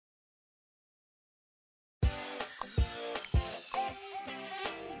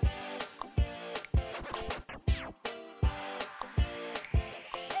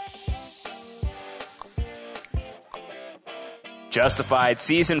Justified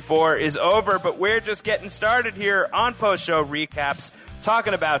Season 4 is over, but we're just getting started here on post-show recaps,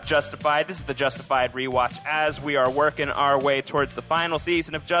 talking about Justified. This is the Justified rewatch as we are working our way towards the final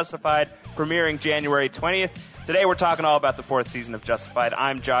season of Justified, premiering January 20th. Today we're talking all about the fourth season of Justified.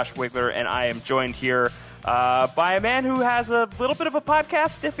 I'm Josh Wigler, and I am joined here by a man who has a little bit of a podcast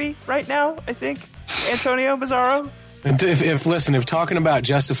stiffy right now, I think, Antonio Mazzaro. If talking about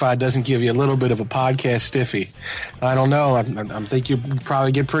Justified doesn't give you a little bit of a podcast stiffy, I don't know. I think you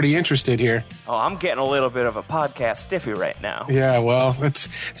probably get pretty interested here. Oh, I'm getting a little bit of a podcast stiffy right now. Yeah, well, it's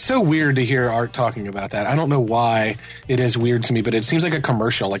so weird to hear Art talking about that. I don't know why it is weird to me, but it seems like a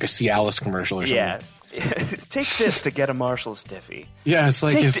commercial, like a Cialis commercial or something. Yeah. Take this to get a Marshall stiffy. Yeah, it's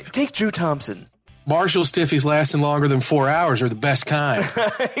like take Drew Thompson. Marshall stiffies lasting longer than 4 hours are the best kind.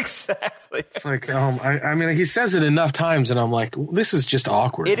 Exactly. It's like, I mean, he says it enough times, and I'm like, this is just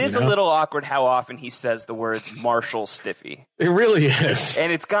awkward. It is a little awkward how often he says the words Marshall stiffy. It really is.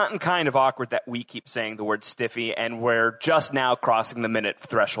 And it's gotten kind of awkward that we keep saying the word stiffy, and we're just now crossing the minute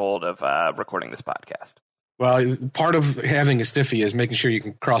threshold of recording this podcast. Well, part of having a stiffy is making sure you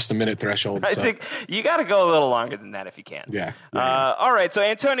can cross the minute threshold. I think you got to go a little longer than that if you can. Yeah. All right. So,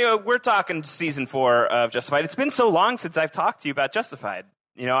 Antonio, we're talking season 4 of Justified. It's been so long since I've talked to you about Justified.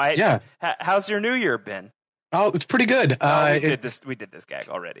 You know, how's your New Year been? Oh, it's pretty good. We did this gag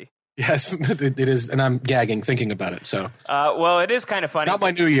already. Yes, it is, and I'm gagging thinking about it. So, well, it is kind of funny. Not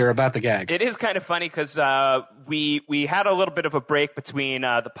my New Year, about the gag. It is kind of funny because we had a little bit of a break between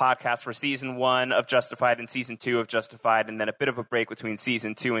the podcast for season 1 of Justified and season 2 of Justified, and then a bit of a break between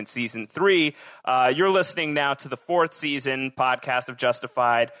season 2 and season 3. You're listening now to the 4th season podcast of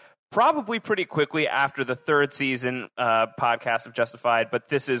Justified, probably pretty quickly after the 3rd season podcast of Justified. But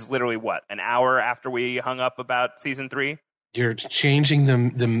this is literally an hour after we hung up about season 3. You're changing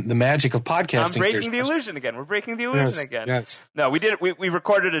the magic of podcasting. I'm breaking the illusion again. We're breaking the illusion again. Yes. No, we did. We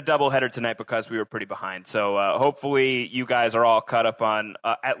recorded a doubleheader tonight because we were pretty behind. So hopefully you guys are all caught up on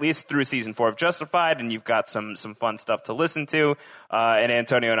at least through season 4 of Justified, and you've got some fun stuff to listen to. And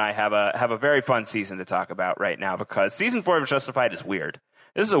Antonio and I have a very fun season to talk about right now because season 4 of Justified is weird.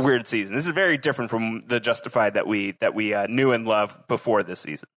 This is a weird season. This is very different from the Justified that we knew and loved before this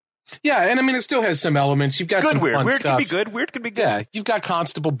season. Yeah, and I mean, it still has some elements. You've got good, some weird. Fun weird stuff. Could be good. Weird could be good. Yeah, you've got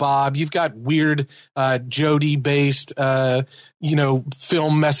Constable Bob. You've got weird Jody-based,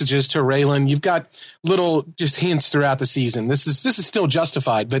 film messages to Raylan. You've got little just hints throughout the season. This is still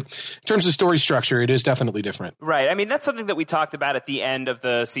Justified, but in terms of story structure, it is definitely different. Right. I mean, that's something that we talked about at the end of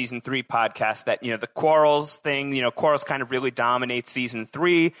the season 3 podcast. That the Quarles thing. Quarles kind of really dominates season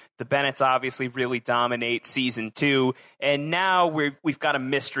 3. The Bennetts obviously really dominate season 2, and now we've got a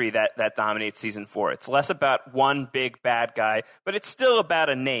mystery that dominates season 4. It's less about one big bad guy, but it's still about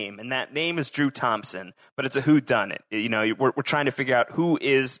a name, and that name is Drew Thompson. But it's a whodunit. We're trying to figure out who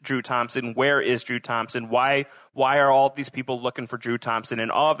is Drew Thompson, where is Drew Thompson, why are all these people looking for Drew Thompson,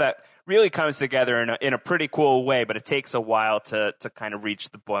 and all of that really comes together in a pretty cool way, but it takes a while to kind of reach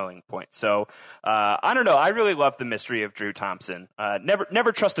the boiling point. So I don't know. I really love the mystery of Drew Thompson.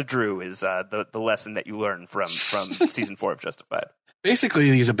 Never trust a Drew is the lesson that you learn from season 4 of Justified. Basically,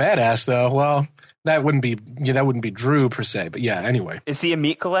 he's a badass, though. Well, that wouldn't be Drew per se, but yeah. Anyway, is he a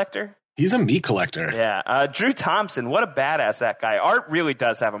meat collector? He's a meat collector. Yeah. Drew Thompson, what a badass that guy. Art really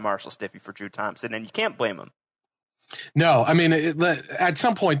does have a Marshall stiffy for Drew Thompson, and you can't blame him. No, I mean, at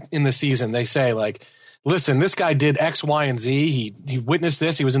some point in the season, they say, like, listen, this guy did X, Y, and Z. He witnessed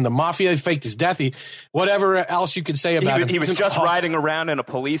this. He was in the mafia. He faked his death. Whatever else you could say about him. He was just riding around in a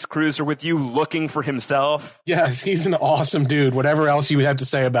police cruiser with you looking for himself. Yes, he's an awesome dude. Whatever else you would have to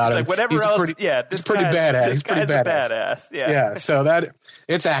say about him. Like whatever he's else, pretty badass. This guy's a badass. Yeah, so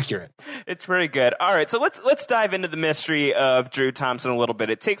it's accurate. It's pretty good. All right, so let's dive into the mystery of Drew Thompson a little bit.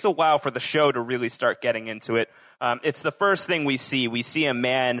 It takes a while for the show to really start getting into it. It's the first thing we see. We see a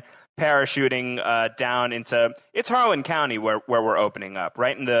man parachuting down into Harlan County where we're opening up,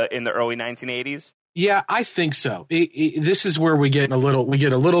 right in the early 1980s. Yeah, I think so. This is where we get a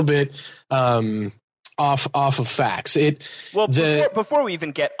little bit off of facts. Before we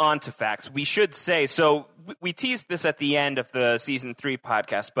even get onto facts, we should say so. We teased this at the end of the season 3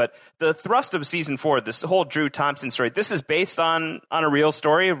 podcast, but the thrust of season 4, this whole Drew Thompson story, this is based on a real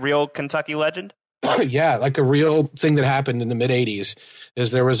story, a real Kentucky legend. Yeah, like a real thing that happened in the mid 80s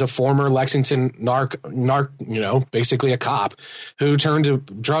is there was a former Lexington basically a cop who turned to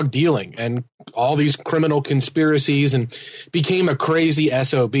drug dealing and all these criminal conspiracies and became a crazy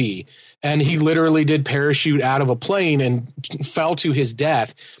SOB. And he literally did parachute out of a plane and fell to his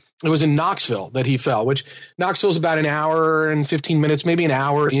death It was in Knoxville that he fell, which Knoxville's about an hour and 15 minutes, maybe an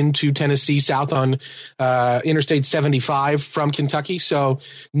hour into Tennessee, south on Interstate 75 from Kentucky. So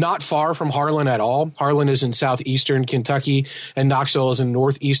not far from Harlan at all. Harlan is in southeastern Kentucky, and Knoxville is in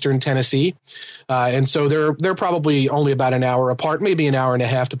northeastern Tennessee. And so they're probably only about an hour apart, maybe an hour and a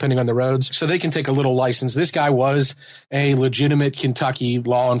half, depending on the roads. So they can take a little license. This guy was a legitimate Kentucky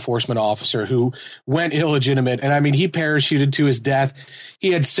law enforcement officer who went illegitimate. And I mean, he parachuted to his death. He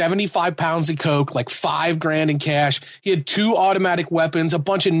had 75 pounds of coke, like $5,000 in cash. He had 2 automatic weapons, a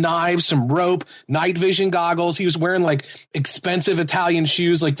bunch of knives, some rope, night vision goggles. He was wearing like expensive Italian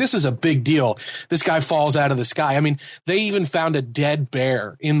shoes. Like, this is a big deal. This guy falls out of the sky. I mean, they even found a dead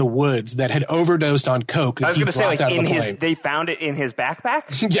bear in the woods that had overdosed on coke. I was going to say, like, they found it in his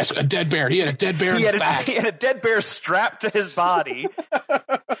backpack? Yes, a dead bear. He had a dead bear in his back. He had a dead bear strapped to his body.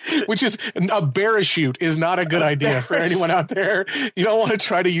 Which is, a parachute is not a good idea for anyone out there. You don't want to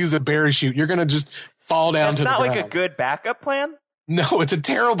try to use a parachute. You're going to just fall down to the ground. It's not like a good backup plan? No, it's a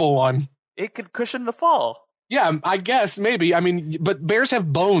terrible one. It could cushion the fall. Yeah, I guess, maybe. I mean, but bears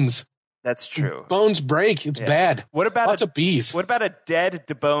have bones. That's true. Bones break. It's bad. What about lots of bees? What about a dead,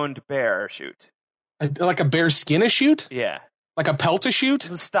 deboned bear shoot? Like a bear skin shoot? Yeah. Like a pelt shoot?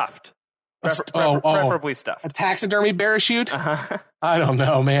 Stuffed. Preferably stuffed. A taxidermy bear shoot? Uh-huh. I don't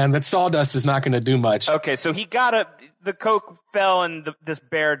know, man. That sawdust is not going to do much. Okay, so the coke fell and this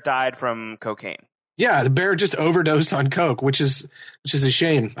bear died from cocaine. Yeah, the bear just overdosed on coke, which is a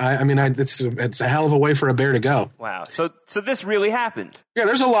shame. It's a hell of a way for a bear to go. Wow. So this really happened. Yeah,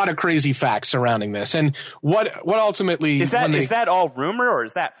 there's a lot of crazy facts surrounding this, and what ultimately is that all rumor or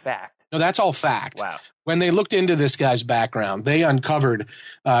is that fact? No, that's all fact. Wow. When they looked into this guy's background, they uncovered,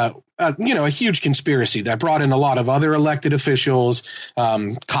 a huge conspiracy that brought in a lot of other elected officials,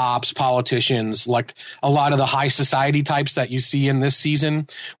 cops, politicians, like a lot of the high society types that you see in this season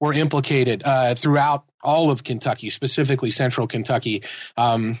were implicated throughout all of Kentucky, specifically central Kentucky.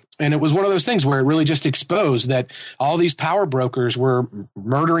 And it was one of those things where it really just exposed that all these power brokers were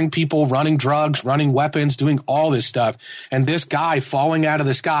murdering people, running drugs, running weapons, doing all this stuff. And this guy falling out of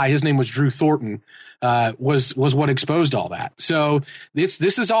the sky, his name was Drew Thornton, was what exposed all that. So this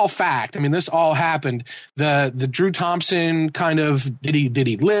is all fact. I mean, this all happened. The Drew Thompson kind of did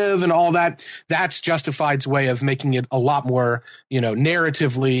he live and all that. That's Justified's way of making it a lot more,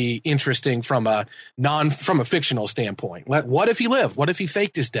 narratively interesting from a fictional standpoint. What if he lived? What if he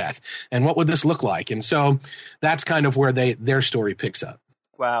faked his death? And what would this look like? And so that's kind of where their story picks up.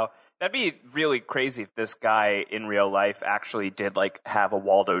 Wow. That'd be really crazy if this guy in real life actually did have a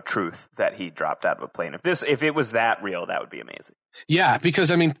Waldo truth that he dropped out of a plane. If it was that real, that would be amazing. Yeah,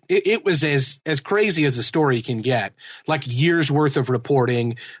 because I mean, it was as crazy as a story can get. Like years worth of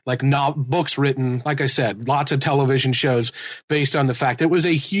reporting, books written. Like I said, lots of television shows based on the fact it was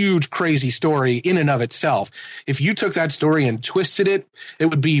a huge, crazy story in and of itself. If you took that story and twisted it, it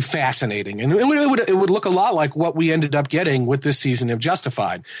would be fascinating, and it would look a lot like what we ended up getting with this season of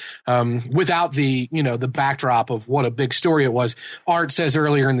Justified, without the the backdrop of what a big story it was. Art says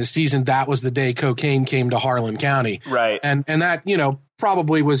earlier in the season that was the day cocaine came to Harlan County, right? And that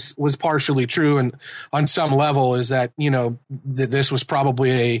probably was partially true, and on some level is that this was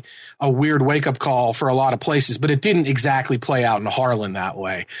probably a weird wake up call for a lot of places, but it didn't exactly play out in Harlan that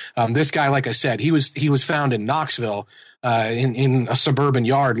way. This guy, like I said, he was found in Knoxville, in a suburban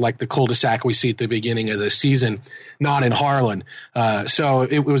yard, like the cul-de-sac we see at the beginning of the season, not in Harlan. So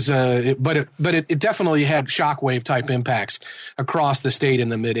it was, but it definitely had shockwave type impacts across the state in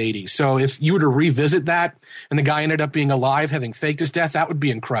the mid '80s. So if you were to revisit that and the guy ended up being alive, having faked his death, that would be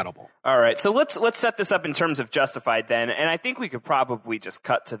incredible. All right, so let's set this up in terms of Justified then, and I think we could probably just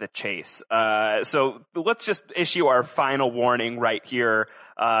cut to the chase. So let's just issue our final warning right here.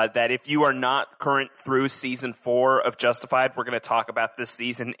 That if you are not current through season 4 of Justified, we're going to talk about this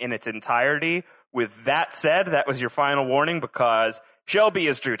season in its entirety. With that said, that was your final warning because Shelby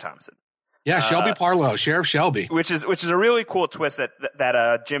is Drew Thompson. Yeah, Shelby Parlow, Sheriff Shelby, which is a really cool twist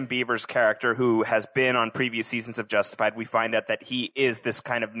that Jim Beaver's character, who has been on previous seasons of Justified, we find out that he is this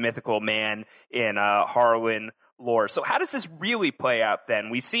kind of mythical man in Harlan lore. So how does this really play out then?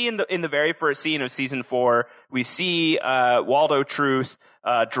 We see in the very first scene of season 4, we see Waldo Truth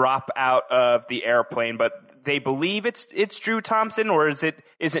drop out of the airplane, but they believe it's Drew Thompson, or is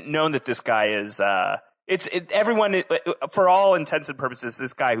it known that this guy is everyone, for all intents and purposes,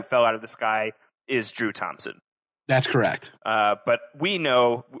 this guy who fell out of the sky is Drew Thompson. That's correct. But we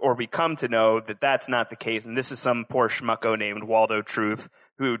know, or we come to know, that that's not the case, and this is some poor schmucko named Waldo Truth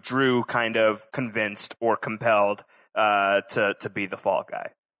who Drew kind of convinced or compelled to be the fall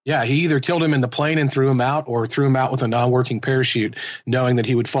guy. Yeah, he either killed him in the plane and threw him out, or threw him out with a non-working parachute, knowing that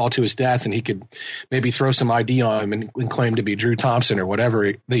he would fall to his death, and he could maybe throw some ID on him and claim to be Drew Thompson or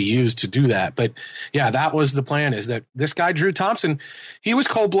whatever they used to do that. But yeah, that was the plan, is that this guy, Drew Thompson, he was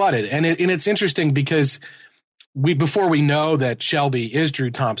cold-blooded. And it's interesting because before we know that Shelby is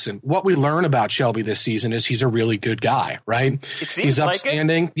Drew Thompson, what we learn about Shelby this season is he's a really good guy, right? It seems he's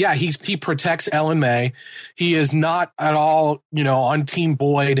upstanding. Like it. Yeah, he protects Ellen May. He is not at all, on Team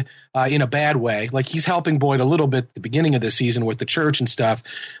Boyd in a bad way. Like, he's helping Boyd a little bit at the beginning of the season with the church and stuff,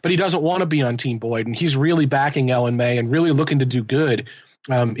 but he doesn't want to be on Team Boyd, and he's really backing Ellen May and really looking to do good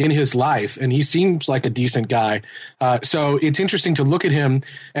in his life, and he seems like a decent guy. So it's interesting to look at him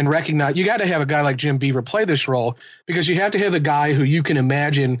and recognize you got to have a guy like Jim Beaver play this role, because you have to have a guy who you can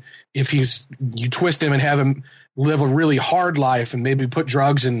imagine if you twist him and have him live a really hard life and maybe put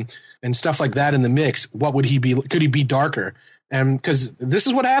drugs and stuff like that in the mix. What would he be? Could he be darker? And because this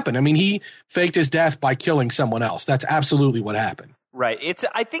is what happened. I mean, he faked his death by killing someone else. That's absolutely what happened. Right.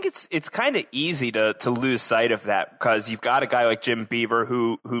 I think it's kind of easy to lose sight of that, because you've got a guy like Jim Beaver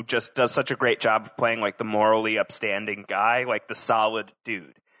who just does such a great job of playing like the morally upstanding guy, like the solid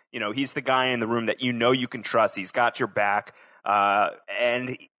dude. He's the guy in the room that you can trust. He's got your back.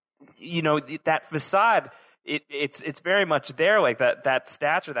 And that facade, it's very much there, like that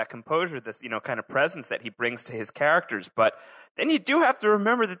stature, that composure, this kind of presence that he brings to his characters. But then you do have to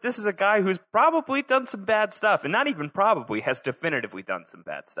remember that this is a guy who's probably done some bad stuff, and not even probably, has definitively done some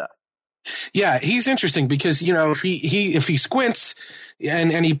bad stuff. Yeah, he's interesting because if he squints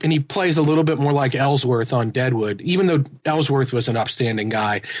and he plays a little bit more like Ellsworth on Deadwood, even though Ellsworth was an upstanding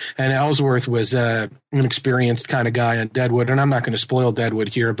guy and Ellsworth was an experienced kind of guy on Deadwood, and I'm not going to spoil Deadwood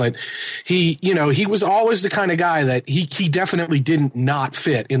here, but he was always the kind of guy that he definitely didn't not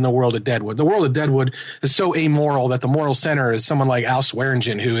fit in the world of Deadwood. The world of Deadwood is so amoral that the moral center is someone like Al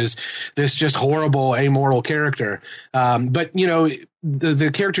Swearingen, who is this just horrible amoral character. But the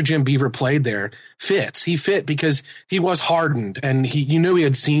character Jim Beaver played there fits. He fit because he was hardened, and he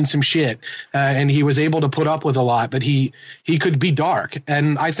had seen some shit, and he was able to put up with a lot, but he could be dark.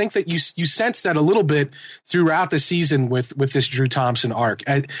 And I think that you sense that a little bit throughout the season with this Drew Thompson arc.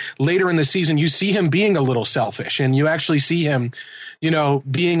 Later in the season, you see him being a little selfish, and you actually see him,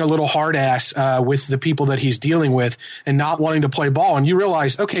 being a little hard ass with the people that he's dealing with and not wanting to play ball. And you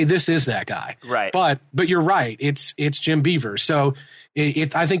realize, okay, this is that guy. Right. But you're right. It's Jim Beaver. So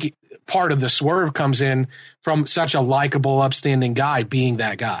I think part of the swerve comes in from such a likable, upstanding guy being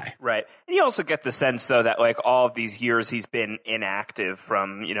that guy. Right. And you also get the sense, though, that like all of these years he's been inactive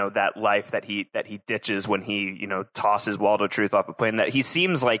from, that life that he ditches when he, tosses Waldo Truth off a plane, that he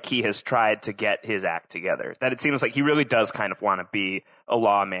seems like he has tried to get his act together, that it seems like he really does kind of want to be a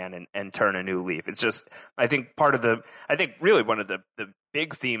lawman and turn a new leaf. It's just, I think really one of the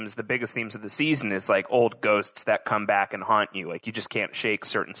big themes, the biggest themes of the season is like old ghosts that come back and haunt you. Like, you just can't shake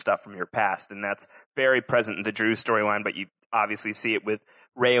certain stuff from your past. And that's very present in the Drew storyline, but you obviously see it with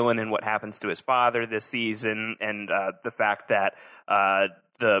Raylan and what happens to his father this season, and the fact that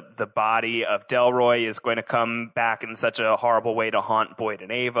the body of Delroy is going to come back in such a horrible way to haunt Boyd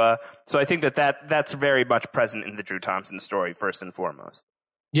and Ava. So I think that's very much present in the Drew Thompson story, first and foremost.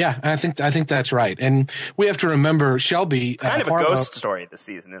 Yeah, I think that's right. And we have to remember Shelby. Kind of a ghost story this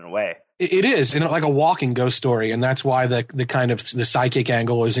season in a way. It is, and like a walking ghost story, and that's why the kind of the psychic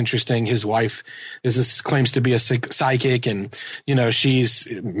angle is interesting. His wife claims to be a psychic, and she is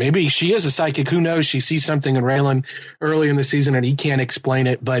a psychic. Who knows? She sees something in Raylan early in the season, and he can't explain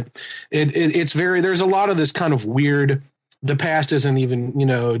it. But it's there's a lot of this kind of weird. The past isn't even,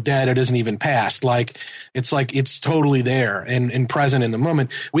 dead. It isn't even past. It's totally there and present in the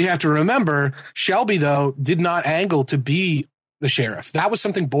moment. We have to remember Shelby, though, did not angle to be the sheriff. That was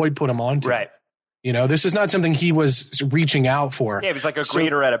something Boyd put him on to. Right. This is not something he was reaching out for. Yeah, he was like a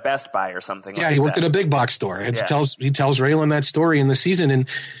greeter at a Best Buy or something. Yeah, he worked at a big box store. He tells Raylan that story in the season,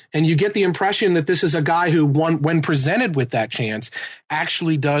 and you get the impression that this is a guy who, when presented with that chance,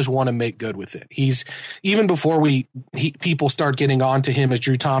 actually does want to make good with it. He's even before people start getting on to him as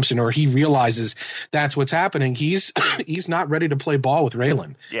Drew Thompson, or he realizes that's what's happening. He's not ready to play ball with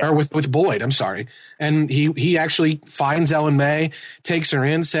Raylan or with Boyd. I'm sorry, and he actually finds Ellen May, takes her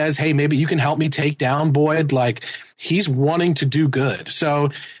in, says, "Hey, maybe you can help me take down Boyd." Like, he's wanting to do good. So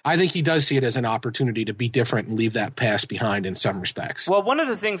I think he does see it as an opportunity to be different and leave that past behind in some respects. Well, one of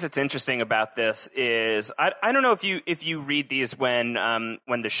the things that's interesting about this is I don't know if you read these when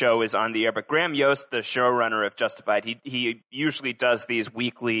the show is on the air, but Graham Yost, the showrunner of Justified, he usually does these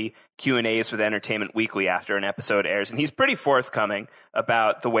weekly Q&As with Entertainment Weekly after an episode airs, and he's pretty forthcoming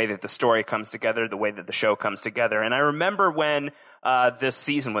about the way that the story comes together, the way that the show comes together. And I remember when this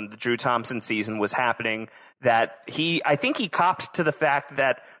season, when the Drew Thompson season was happening, that I think he copped to the fact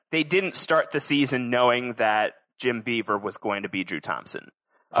that they didn't start the season knowing that Jim Beaver was going to be Drew Thompson.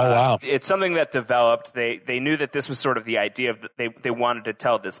 Oh, wow. It's something that developed. They knew that this was sort of the idea of they wanted to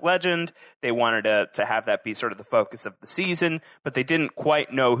tell this legend. They wanted to have that be sort of the focus of the season, but they didn't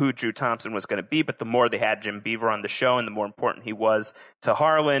quite know who Drew Thompson was going to be. But the more they had Jim Beaver on the show and the more important he was to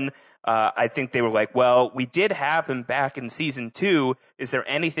Harlan, I think they were like, well, we did have him back in season 2. Is there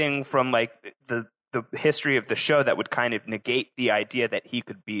anything from like the history of the show that would kind of negate the idea that he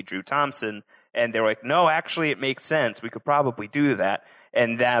could be Drew Thompson? And they were like, no, actually, it makes sense. We could probably do that.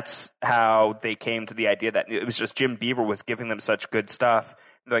 And that's how they came to the idea that it was just Jim Beaver was giving them such good stuff.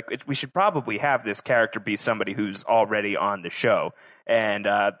 Like, we should probably have this character be somebody who's already on the show. And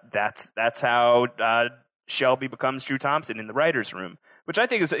that's how Shelby becomes Drew Thompson in the writer's room, which I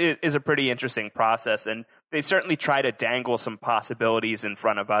think is a pretty interesting process. And they certainly try to dangle some possibilities in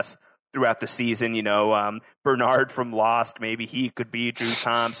front of us throughout the season. You know, Bernard from Lost, maybe he could be Drew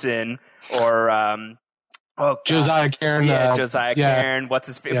Thompson, or Josiah Cairn. Josiah Cairn. What's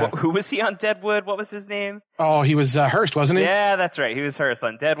his? Yeah. Who was he on Deadwood? What was his name? Oh, he was Hearst, wasn't he? Yeah, that's right. He was Hearst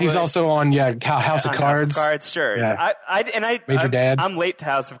on Deadwood. He's also on House of Cards. House of Cards, sure. Yeah. Major Dad. I'm late to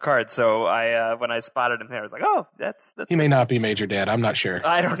House of Cards, so I when I spotted him there, I was like, oh, that's he may not be Major Dad. I'm not sure.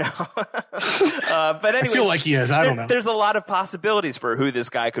 I don't know. But anyway, I feel like he is. I don't know. There's a lot of possibilities for who this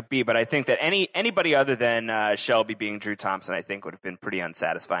guy could be, but I think that anybody other than Shelby being Drew Thompson, I think would have been pretty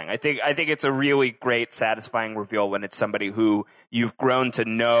unsatisfying. I think it's a really great, satisfying reveal when it's somebody who you've grown to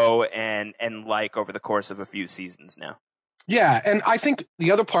know and like over the course of a few seasons now. Yeah, and I think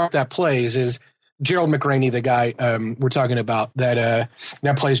the other part that plays is Gerald McRaney, the guy we're talking about that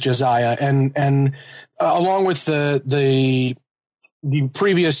plays Josiah, and along with the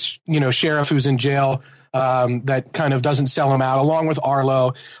previous sheriff who's in jail that kind of doesn't sell him out, along with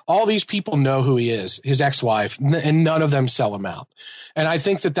Arlo. All these people know who he is, his ex-wife, and none of them sell him out. And I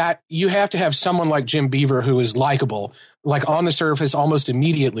think that you have to have someone like Jim Beaver who is likable, like on the surface almost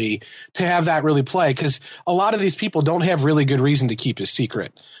immediately, to have that really play. Because a lot of these people don't have really good reason to keep his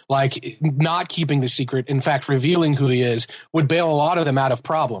secret. Like not keeping the secret, in fact, revealing who he is, would bail a lot of them out of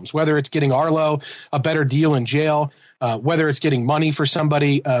problems, whether it's getting Arlo a better deal in jail, whether it's getting money for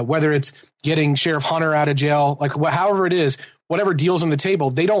somebody, whether it's getting Sheriff Hunter out of jail, like however it is, whatever deal's on the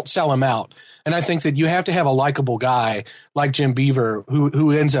table, they don't sell him out. And I think that you have to have a likable guy like Jim Beaver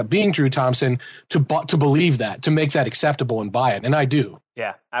who ends up being Drew Thompson to believe that, to make that acceptable and buy it. And I do.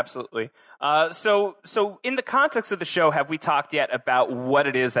 Yeah, absolutely. So in the context of the show, have we talked yet about what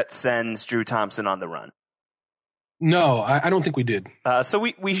it is that sends Drew Thompson on the run? No, I don't think we did. So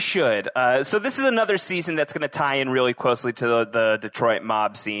we should. So this is another season that's going to tie in really closely to the Detroit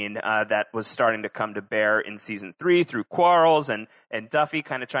mob scene that was starting to come to bear in season 3 through Quarles and Duffy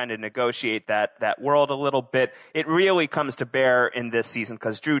kind of trying to negotiate that world a little bit. It really comes to bear in this season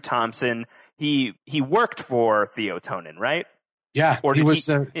because Drew Thompson, he worked for Theo Tonin, right? Yeah, or he was.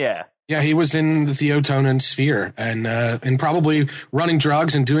 Yeah, he was in the Theo Tonin sphere and probably running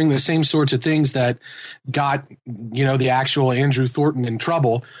drugs and doing the same sorts of things that got the actual Andrew Thornton in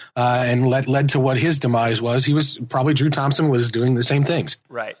trouble and led to what his demise was. Drew Thompson was doing the same things.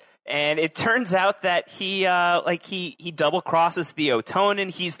 Right. And it turns out that he double crosses Theo Tonin.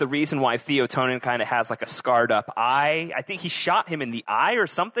 He's the reason why Theo Tonin kind of has like a scarred up eye. I think he shot him in the eye or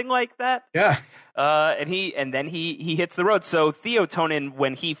something like that. Yeah. And then he hits the road. So Theo Tonin,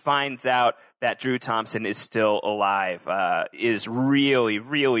 when he finds out that Drew Thompson is still alive, is really,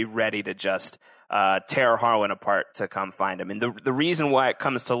 really ready to just tear Harlan apart to come find him. And the reason why it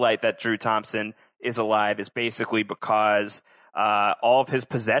comes to light that Drew Thompson is alive is basically because all of his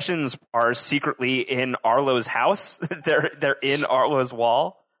possessions are secretly in Arlo's house. They're in Arlo's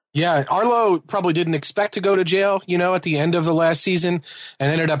wall. Yeah, Arlo probably didn't expect to go to jail, at the end of the last season, and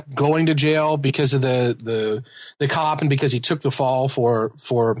ended up going to jail because of the cop and because he took the fall for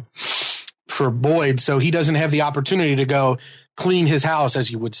Boyd. So he doesn't have the opportunity to go clean his house, as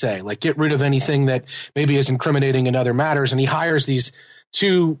you would say, like get rid of anything that maybe is incriminating in other matters. And he hires these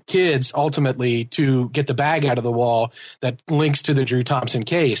 2 kids ultimately to get the bag out of the wall that links to the Drew Thompson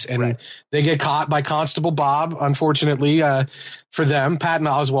case. And They get caught by Constable Bob, unfortunately, for them. Patton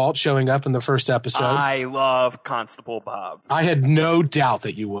Oswalt showing up in the first episode. I love Constable Bob. I had no doubt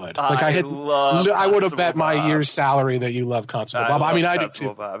that you would. I would have bet my year's salary that you love Constable Bob. I mean, I do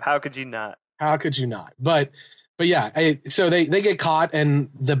too. Bob. How could you not? How could you not? But But yeah, so they get caught and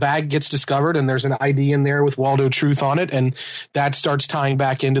the bag gets discovered and there's an ID in there with Waldo Truth on it. And that starts tying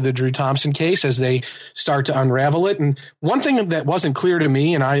back into the Drew Thompson case as they start to unravel it. And one thing that wasn't clear to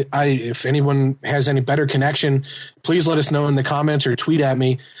me, and I if anyone has any better connection, please let us know in the comments or tweet at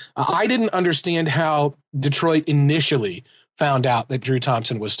me. I didn't understand how Detroit initially found out that Drew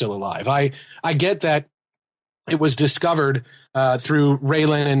Thompson was still alive. I get that it was discovered through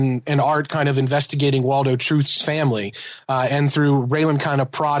Raylan and Art kind of investigating Waldo Truth's family and through Raylan kind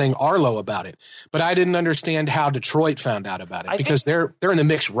of prodding Arlo about it. But I didn't understand how Detroit found out about it because they're in the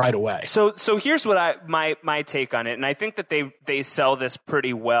mix right away. So here's what my take on it, and I think that they sell this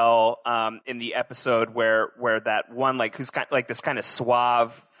pretty well in the episode where that one who's kind of like this kind of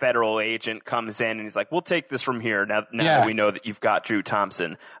suave federal agent comes in and he's like, "We'll take this from here now that we know that you've got Drew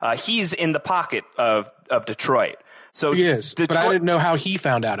Thompson." He's in the pocket of Detroit. So he is, but I didn't know how he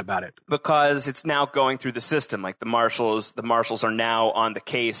found out about it because it's now going through the system. Like the marshals are now on the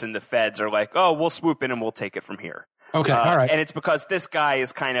case, and the feds are like, "Oh, we'll swoop in and we'll take it from here." Okay, all right. And it's because this guy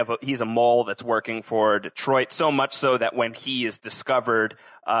is he's a mole that's working for Detroit, so much so that when he is discovered,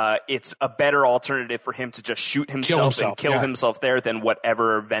 it's a better alternative for him to just shoot himself and kill himself there than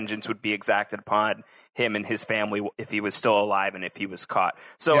whatever vengeance would be exacted upon him and his family if he was still alive and if he was caught.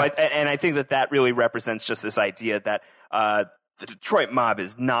 So, I think that really represents just this idea that the Detroit mob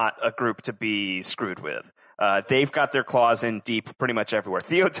is not a group to be screwed with. They've got their claws in deep pretty much everywhere.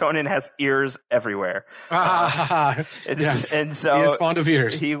 Theo Tonin has ears everywhere. Yes. And so he is fond of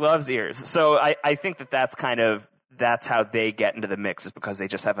ears. He loves ears. So I think that's how they get into the mix, is because they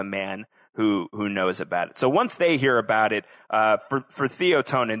just have a man who knows about it. So once they hear about it, for Theo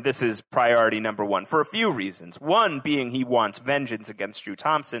Tonin, this is priority number one for a few reasons. One being he wants vengeance against Drew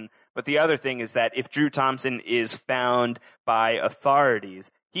Thompson, but the other thing is that if Drew Thompson is found by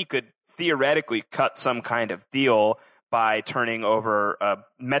authorities, he could theoretically cut some kind of deal by turning over a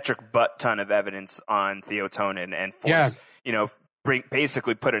metric butt ton of evidence on Theo Tonin and force,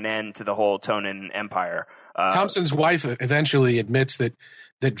 basically put an end to the whole Tonin empire. Thompson's wife eventually admits that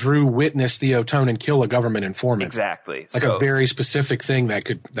Drew witnessed Theo Tonin kill a government informant. Exactly. Like a very specific thing that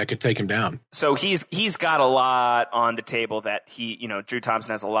could take him down. So he's got a lot on the table that Drew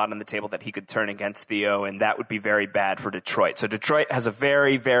Thompson has a lot on the table that he could turn against Theo, and that would be very bad for Detroit. So Detroit has a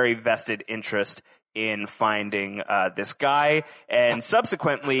very, very vested interest in finding this guy, and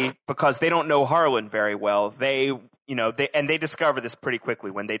subsequently, because they don't know Harlan very well, they discover this pretty quickly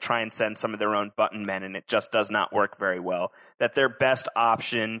when they try and send some of their own button men, and it just does not work very well, that their best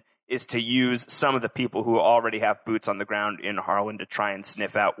option is to use some of the people who already have boots on the ground in Harlan to try and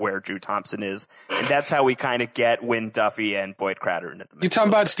sniff out where Drew Thompson is. And that's how we kind of get Wynn Duffy and Boyd Crowder into the mix. You talking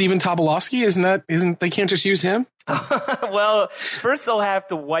about Stephen Tobolowsky? Isn't they can't just use him? Well, first they'll have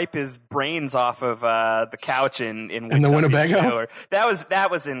to wipe his brains off of the couch in the Winnebago. That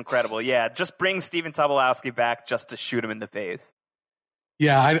was incredible. Yeah, just bring Stephen Tobolowsky back just to shoot him in the face.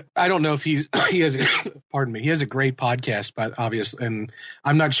 Yeah, I don't know if he has a great podcast, but obviously, and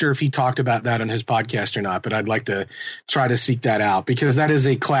I'm not sure if he talked about that on his podcast or not, but I'd like to try to seek that out because that is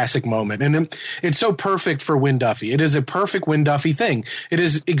a classic moment. And it's so perfect for Wynn Duffy. It is a perfect Wynn Duffy thing. It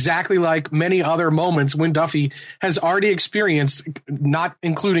is exactly like many other moments Wynn Duffy has already experienced, not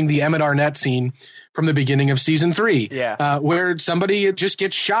including the Emmett Arnett scene from the beginning of season 3, where somebody just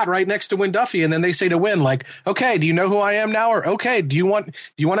gets shot right next to Wynn Duffy, and then they say to Wynn, like, "Okay, do you know who I am now?" Or "Okay, do you want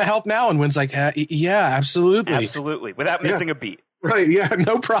to help now?" And Wynn's like, "Yeah, absolutely, without missing a beat." Right? Yeah,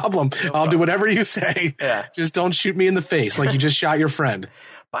 no problem. I'll do whatever you say. Yeah. Just don't shoot me in the face like you just shot your friend.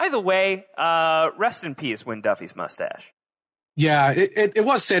 By the way, rest in peace, Wynn Duffy's mustache. Yeah, it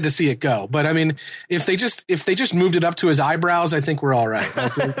was sad to see it go, but I mean, if they just moved it up to his eyebrows, I think we're all right.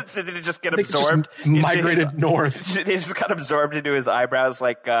 Did it just get absorbed? Just migrated north. They just got absorbed into his eyebrows,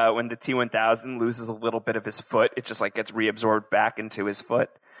 like when the T-1000 loses a little bit of his foot, it just like gets reabsorbed back into his foot.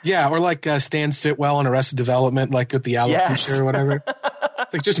 Yeah, or like Stan Sitwell on Arrested Development, like with the alopecia or whatever.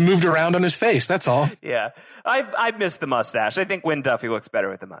 It's like just moved around on his face. That's all. Yeah, I miss the mustache. I think Wynn Duffy looks better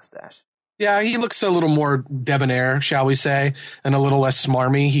with the mustache. Yeah, he looks a little more debonair, shall we say, and a little less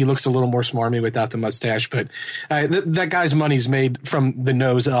smarmy. He looks a little more smarmy without the mustache, but that guy's money's made from the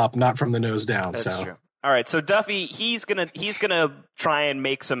nose up, not from the nose down. That's true. All right, so Duffy, he's gonna try and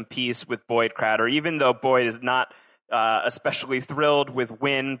make some peace with Boyd Crowder, even though Boyd is not especially thrilled with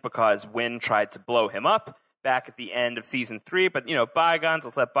Wynn because Wynn tried to blow him up back at the end of season 3. But bygones,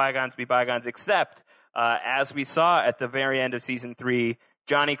 let's let bygones be bygones. Except as we saw at the very end of season 3.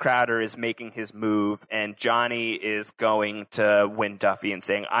 Johnny Crowder is making his move, and Johnny is going to Wynn Duffy and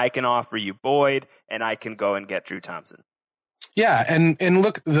saying, "I can offer you Boyd, and I can go and get Drew Thompson." Yeah, and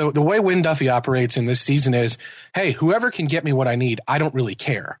look, the way Wynn Duffy operates in this season is, hey, whoever can get me what I need, I don't really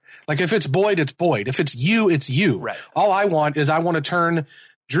care. Like if it's Boyd, it's Boyd. If it's you, it's you. Right. All I want is I want to turn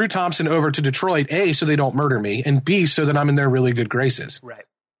Drew Thompson over to Detroit, A, so they don't murder me, and B, so that I'm in their really good graces. Right.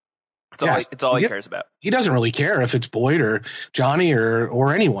 It's all he cares about. He doesn't really care if it's Boyd or Johnny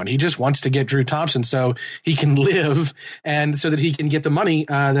or anyone. He just wants to get Drew Thompson so he can live and so that he can get the money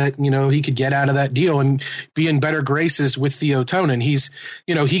that, he could get out of that deal and be in better graces with Theo Tonin.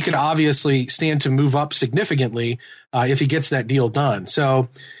 He could obviously stand to move up significantly if he gets that deal done. So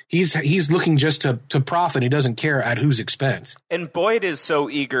he's looking just to profit. He doesn't care at whose expense. And Boyd is so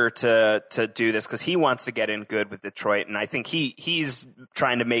eager to do this because he wants to get in good with Detroit, and I think he's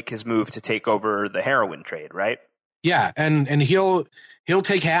trying to make his move to take over the heroin trade, right? Yeah, and he'll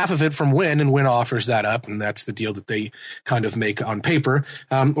take half of it from Wynn, and Wynn offers that up, and that's the deal that they kind of make on paper.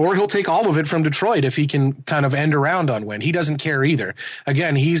 Or he'll take all of it from Detroit if he can kind of end around on Wynn. He doesn't care either.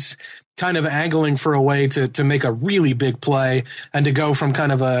 Again, he's kind of angling for a way to make a really big play and to go from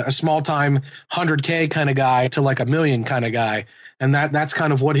kind of a small time 100K kind of guy to like $1 million kind of guy. And that's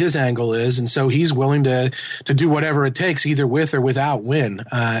kind of what his angle is. And so he's willing to do whatever it takes, either with or without Wynn.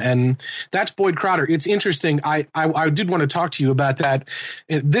 And that's Boyd Crowder. It's interesting. I did want to talk to you about that.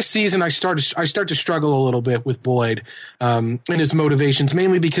 This season, I start to struggle a little bit with Boyd and his motivations,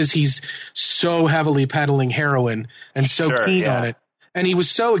 mainly because he's so heavily peddling heroin and so keen on it. And he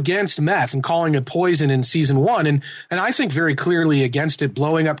was so against meth and calling it poison in season 1. And I think very clearly against it,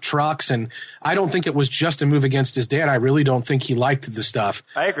 blowing up trucks. And I don't think it was just a move against his dad. I really don't think he liked the stuff.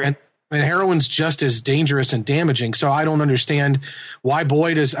 I agree. And heroin's just as dangerous and damaging. So I don't understand why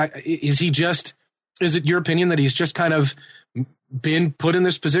Boyd is it your opinion that he's just kind of been put in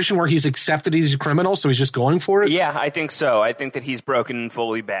this position where he's accepted he's a criminal, so he's just going for it? Yeah, I think so. I think that he's broken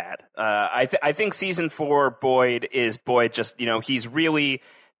fully bad. I think season 4 Boyd just, he's really,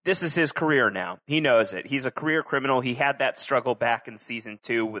 this is his career now. He knows it. He's a career criminal. He had that struggle back in season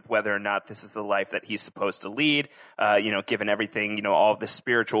 2 with whether or not this is the life that he's supposed to lead, given everything, all of the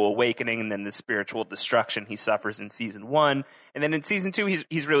spiritual awakening and then the spiritual destruction he suffers in season 1. And then in season 2,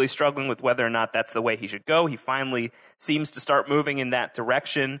 he's really struggling with whether or not that's the way he should go. He finally seems to start moving in that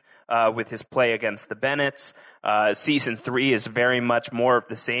direction with his play against the Bennetts. Season 3 is very much more of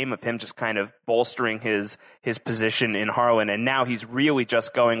the same, of him just kind of bolstering his position in Harlan. And now he's really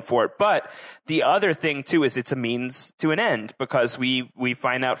just going for it. But the other thing, too, is it's a means to an end, because we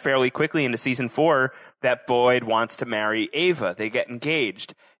find out fairly quickly into season 4 that Boyd wants to marry Ava. They get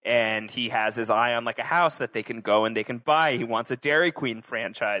engaged. And he has his eye on like a house that they can go and they can buy. He wants a Dairy Queen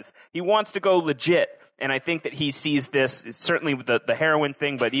franchise. He wants to go legit. And I think that he sees this, certainly with the heroin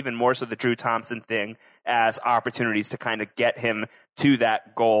thing, but even more so the Drew Thompson thing, as opportunities to kind of get him to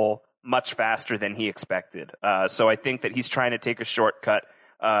that goal much faster than he expected. So I think that he's trying to take a shortcut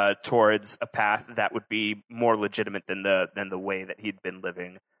towards a path that would be more legitimate than the way that he'd been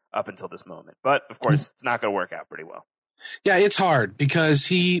living up until this moment. But of course, it's not going to work out pretty well. Yeah, it's hard because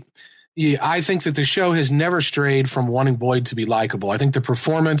I think that the show has never strayed from wanting Boyd to be likable. I think the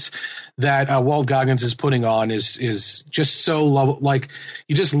performance that Walt Goggins is putting on is just so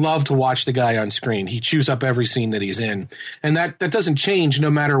you just love to watch the guy on screen. He chews up every scene that he's in, and that doesn't change no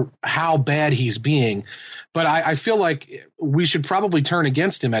matter how bad he's being. But I feel like we should probably turn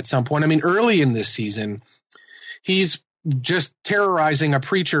against him at some point. I mean, early in this season, he's just terrorizing a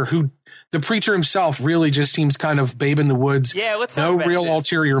preacher who. The preacher himself really just seems kind of babe in the woods. Yeah, let's no real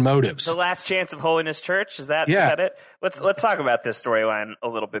ulterior motives. The Last Chance of Holiness Church, is that it? Let's talk about this storyline a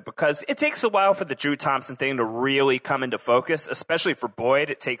little bit, because it takes a while for the Drew Thompson thing to really come into focus, especially for Boyd.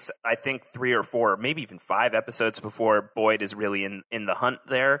 It takes, I think, 3 or 4, maybe even 5 episodes before Boyd is really in the hunt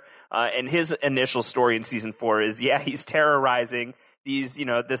there. And his initial story in season 4 is, he's terrorizing these,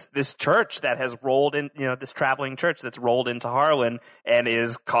 this church that has rolled in, this traveling church that's rolled into Harlan and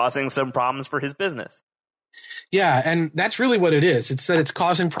is causing some problems for his business. Yeah, and that's really what it is. It's that it's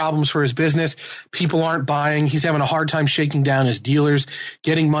causing problems for his business. People aren't buying. He's having a hard time shaking down his dealers,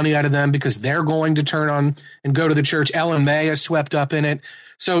 getting money out of them because they're going to turn on and go to the church. Ellen May is swept up in it.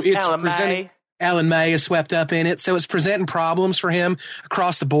 So it's Ellen May is swept up in it. So it's presenting problems for him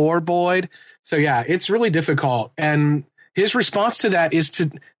across the board, Boyd. So yeah, it's really difficult. And his response to that is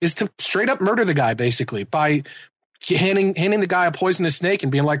to straight up murder the guy, basically, by handing the guy a poisonous snake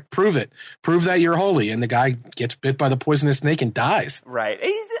and being like, prove that you're holy. And the guy gets bit by the poisonous snake and dies. Right.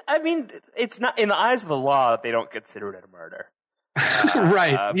 I mean, it's not, in the eyes of the law, they don't consider it a murder.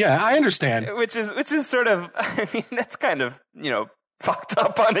 Right. Yeah, I understand. Which is sort of, I mean, that's kind of, fucked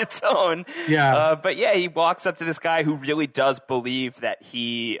up on its own. Yeah. But yeah, he walks up to this guy who really does believe that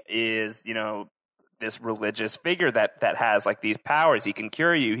he is, this religious figure that has like these powers. He can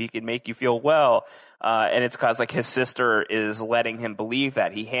cure you. He can make you feel well. And it's because like his sister is letting him believe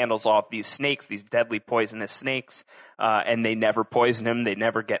that he handles off these snakes, these deadly poisonous snakes, and they never poison him. They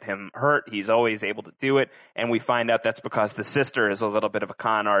never get him hurt. He's always able to do it. And we find out that's because the sister is a little bit of a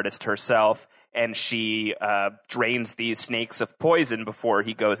con artist herself, and she drains these snakes of poison before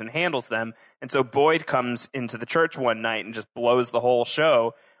he goes and handles them. And so Boyd comes into the church one night and just blows the whole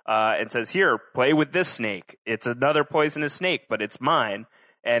show and says, "Here, play with this snake. It's another poisonous snake, but it's mine."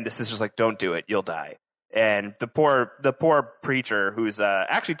 And the sister's like, "Don't do it. You'll die." And the poor preacher, who's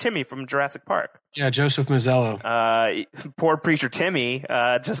actually Timmy from Jurassic Park. Yeah, Joseph Mazzello. Poor preacher Timmy,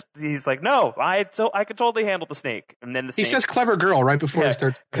 he's like, "No, I could totally handle the snake." And then he says "clever girl" right before he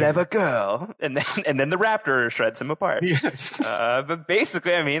starts. "Clever girl," and then the raptor shreds him apart. Yes. But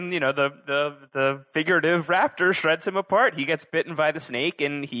basically, I mean, the figurative raptor shreds him apart. He gets bitten by the snake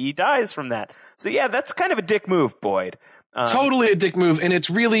and he dies from that. So yeah, that's kind of a dick move, Boyd. Totally a dick move, and it's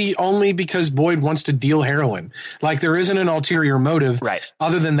really only because Boyd wants to deal heroin. Like, there isn't an ulterior motive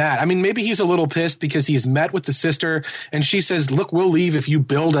other than that. I mean, maybe he's a little pissed because he's met with the sister, and she says, "Look, we'll leave if you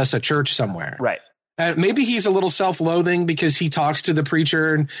build us a church somewhere." Right. Maybe he's a little self-loathing because he talks to the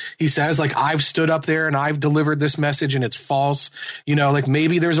preacher and he says, like, "I've stood up there and I've delivered this message and it's false." Like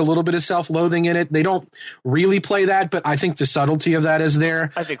maybe there's a little bit of self-loathing in it. They don't really play that, but I think the subtlety of that is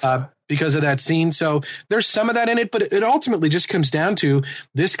there. I think so. Because of that scene. So there's some of that in it, but it ultimately just comes down to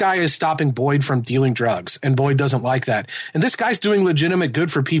this guy is stopping Boyd from dealing drugs, and Boyd doesn't like that. And this guy's doing legitimate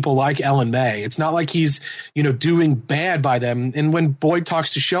good for people like Ellen May. It's not like he's, doing bad by them. And when Boyd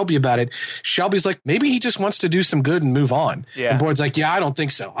talks to Shelby about it, Shelby's like, maybe he just wants to do some good and move on. Yeah. And Boyd's like, "Yeah, I don't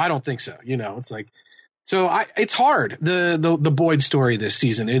think so. It's like, so it's hard, the Boyd story this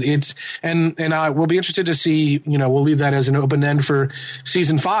season. We'll be interested to see, we'll leave that as an open end for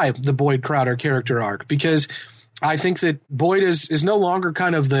season 5, the Boyd Crowder character arc, because I think that Boyd is no longer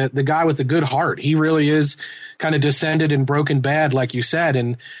kind of the guy with the good heart. He really is kind of descended and broken bad, like you said,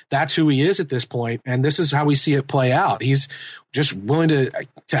 and that's who he is at this point. And this is how we see it play out. He's just willing to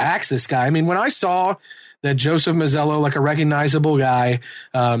axe this guy. I mean, when I saw that Joseph Mazzello, like a recognizable guy,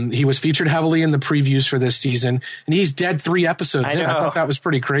 he was featured heavily in the previews for this season, and he's dead 3 episodes in. I thought that was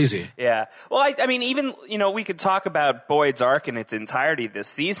pretty crazy. Yeah. Well, I mean, even, we could talk about Boyd's arc in its entirety this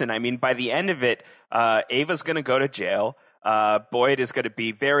season. I mean, by the end of it, Ava's going to go to jail. Boyd is going to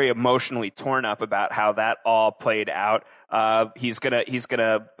be very emotionally torn up about how that all played out. He's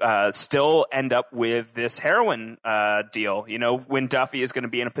gonna still end up with this heroin deal. When Duffy is going to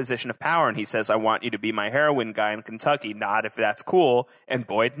be in a position of power, and he says, "I want you to be my heroin guy in Kentucky. Nod if that's cool." And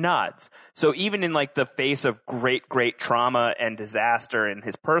Boyd nods. So even in like the face of great trauma and disaster in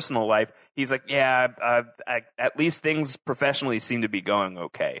his personal life, he's like, "Yeah, at least things professionally seem to be going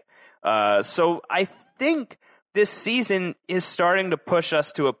okay." So I think this season is starting to push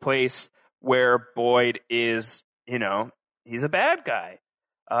us to a place where Boyd is, he's a bad guy.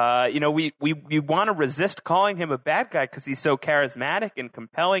 We want to resist calling him a bad guy because he's so charismatic and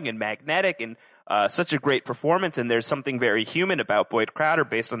compelling and magnetic and such a great performance. And there's something very human about Boyd Crowder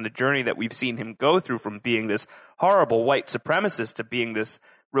based on the journey that we've seen him go through, from being this horrible white supremacist to being this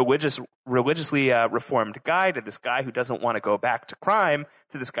religiously reformed guy, to this guy who doesn't want to go back to crime,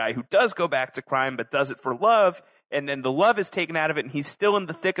 to this guy who does go back to crime but does it for love, and then the love is taken out of it and he's still in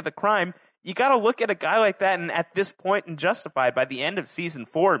the thick of the crime. You got to look at a guy like that, and at this point in Justified, by the end of season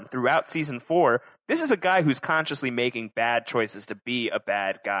 4 and throughout season 4, this is a guy who's consciously making bad choices to be a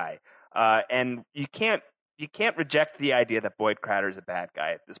bad guy. And you can't reject the idea that Boyd Crowder is a bad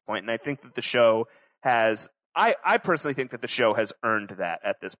guy at this point. And I think that the show has, I personally think that the show has earned that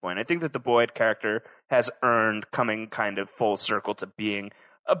at this point. I think that the Boyd character has earned coming kind of full circle to being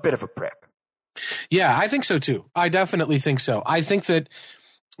a bit of a prick. Yeah, I think so too. I definitely think so. I think that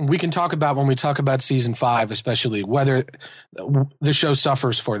we can talk about, when we talk about season 5, especially, whether the show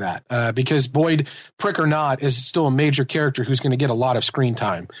suffers for that, because Boyd, prick or not, is still a major character who's going to get a lot of screen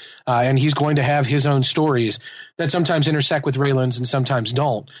time, and he's going to have his own stories that sometimes intersect with Raylan's and sometimes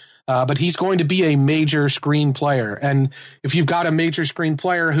don't. But he's going to be a major screen player. And if you've got a major screen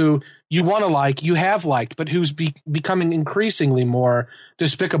player who you want to like, you have liked, but who's becoming increasingly more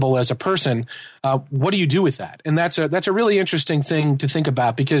despicable as a person, what do you do with that? And that's a really interesting thing to think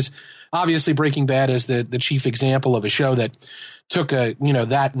about, because obviously Breaking Bad is the chief example of a show that took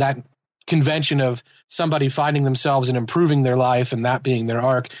that convention of somebody finding themselves and improving their life and that being their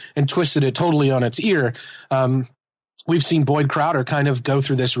arc, and twisted it totally on its ear. We've seen Boyd Crowder kind of go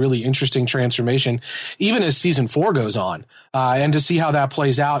through this really interesting transformation, even as season 4 goes on. and to see how that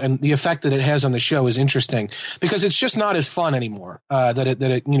plays out and the effect that it has on the show is interesting because it's just not as fun anymore as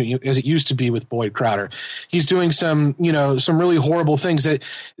it used to be with Boyd Crowder. He's doing some really horrible things that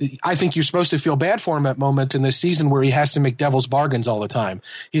I think you're supposed to feel bad for him at moment in this season where he has to make devil's bargains all the time.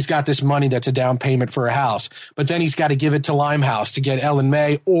 He's got this money that's a down payment for a house, but then he's got to give it to Limehouse to get Ellen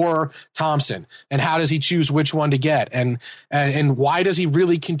May or Thompson. And how does he choose which one to get? And why does he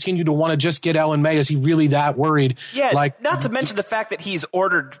really continue to want to just get Ellen May? Is he really that worried? Yeah, not to mention the fact that he's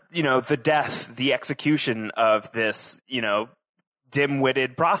ordered, the execution of this,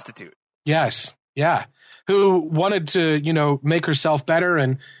 dim-witted prostitute. Yes, yeah, who wanted to, make herself better,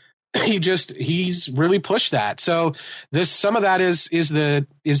 and he's really pushed that. So some of that is the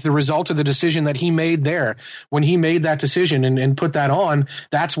result of the decision that he made there. When he made that decision and put that on,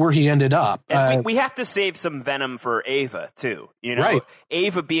 that's where he ended up. And we have to save some venom for Ava too. Right.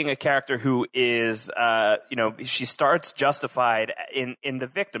 Ava being a character who is, she starts justified in the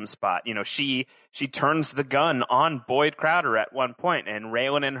victim spot. She turns the gun on Boyd Crowder at one point, and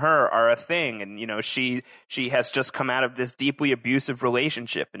Raylan and her are a thing. And, she has just come out of this deeply abusive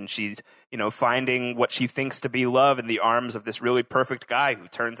relationship, and she's, finding what she thinks to be love in the arms of this really perfect guy who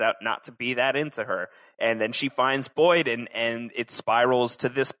turns out not to be that into her. And then she finds Boyd, and it spirals to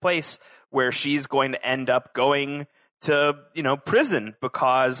this place where she's going to end up going to, prison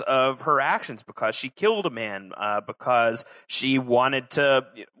because of her actions, because she killed a man, because she didn't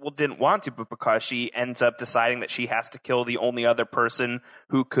want to, but because she ends up deciding that she has to kill the only other person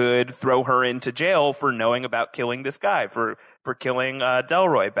who could throw her into jail for knowing about killing this guy, for killing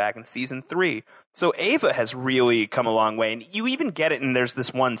Delroy back in season 3. So Ava has really come a long way, and you even get it, and there's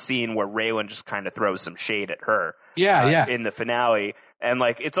this one scene where Raylan just kind of throws some shade at her in the finale. And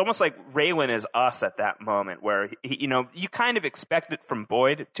it's almost like Raylan is us at that moment where, you kind of expect it from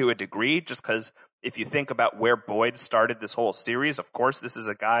Boyd to a degree, just because if you think about where Boyd started this whole series, of course, this is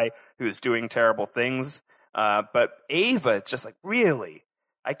a guy who's doing terrible things. But Ava, it's just really,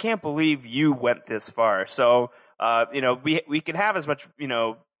 I can't believe you went this far. So, we can have as much,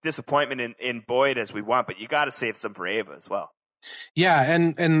 disappointment in Boyd as we want, but you got to save some for Ava as well. Yeah.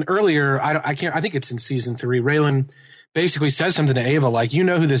 And earlier, I think it's in season 3, Raylan basically says something to Ava, you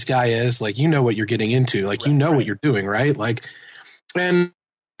know who this guy is, you know what you're getting into, what you're doing, right? And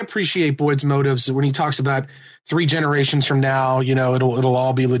I appreciate Boyd's motives when he talks about 3 generations from now, it'll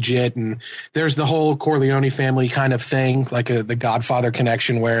all be legit. And there's the whole Corleone family kind of thing, the Godfather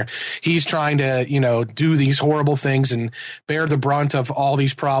connection where he's trying to, do these horrible things and bear the brunt of all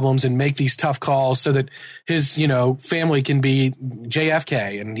these problems and make these tough calls so that his, family can be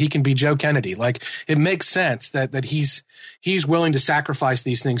JFK and he can be Joe Kennedy. It makes sense that he's willing to sacrifice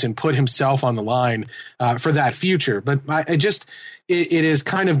these things and put himself on the line for that future. But it is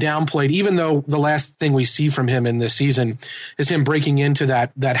kind of downplayed, even though the last thing we see from him in this season is him breaking into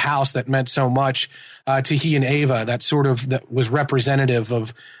that house that meant so much to he and Ava, that was representative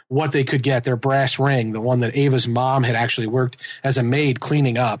of what they could get, their brass ring, the one that Ava's mom had actually worked as a maid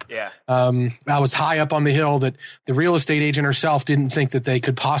cleaning up. Yeah. I was high up on the hill that the real estate agent herself didn't think that they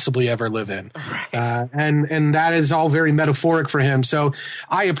could possibly ever live in. Right. And that is all very metaphoric for him. So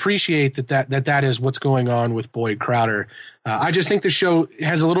I appreciate that is what's going on with Boyd Crowder. I just think the show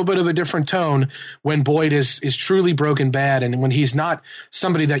has a little bit of a different tone when Boyd is truly broken bad and when he's not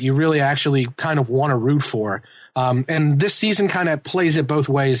somebody that you really actually kind of want to root for. And this season kind of plays it both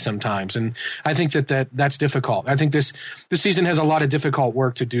ways sometimes. And I think that's difficult. I think this season has a lot of difficult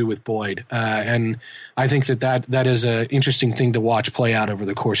work to do with Boyd. And I think that is an interesting thing to watch play out over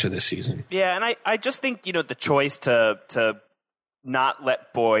the course of this season. Yeah. And I just think, the choice to not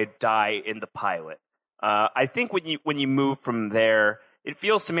let Boyd die in the pilot. I think when you move from there, it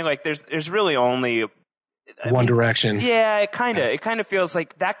feels to me like there's really only one direction. Yeah, it kind of feels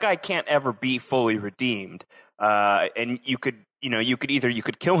like that guy can't ever be fully redeemed. And you could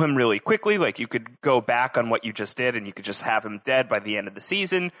kill him really quickly, you could go back on what you just did and you could just have him dead by the end of the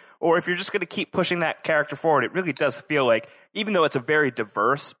season. Or if you're just going to keep pushing that character forward, it really does feel like, even though it's a very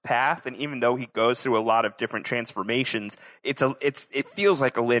diverse path and even though he goes through a lot of different transformations, it feels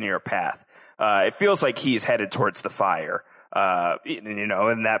like a linear path. It feels like he's headed towards the fire.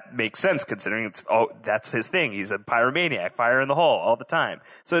 And that makes sense considering that's his thing. He's a pyromaniac, fire in the hole all the time.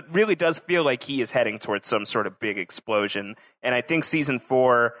 So it really does feel like he is heading towards some sort of big explosion. And I think season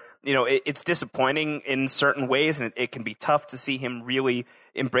 4, it's disappointing in certain ways, and it can be tough to see him really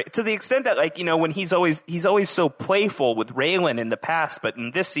embrace, to the extent that when he's always so playful with Raylan in the past, but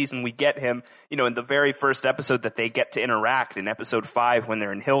in this season we get him, in the very first episode that they get to interact in episode 5 when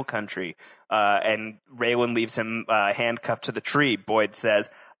they're in Hill Country, and Raylan leaves him handcuffed to the tree. Boyd says,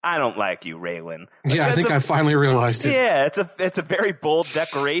 I don't like you, Raylan. Yeah, I think I finally realized it. Yeah, it's a very bold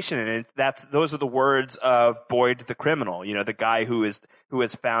declaration, and those are the words of Boyd the criminal. You know, the guy who has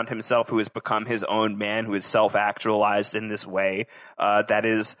found himself, who has become his own man, who is self-actualized in this way that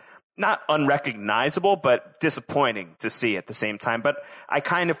is not unrecognizable, but disappointing to see at the same time. But I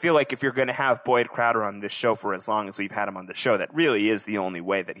kind of feel like if you're going to have Boyd Crowder on this show for as long as we've had him on the show, that really is the only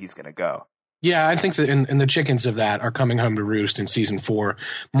way that he's going to go. Yeah, I think that and the chickens of that are coming home to roost in season 4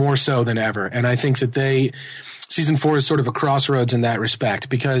 more so than ever. And I think that season 4 is sort of a crossroads in that respect,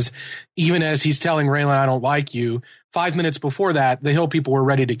 because even as he's telling Raylan, I don't like you, 5 minutes before that, the Hill people were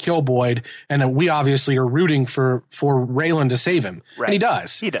ready to kill Boyd. And we obviously are rooting for Raylan to save him. Right. And he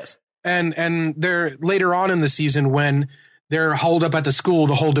does. He does. And they're later on in the season when they're holed up at the school,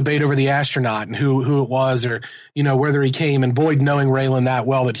 the whole debate over the astronaut and who it was, or, you know, whether he came, and Boyd knowing Raylan that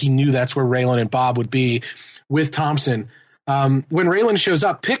well that he knew that's where Raylan and Bob would be with Thompson. When Raylan shows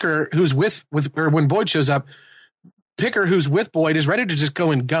up, Picker, who's when Boyd shows up, Picker, who's with Boyd, is ready to just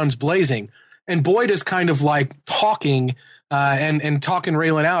go in guns blazing. And Boyd is kind of like talking and talking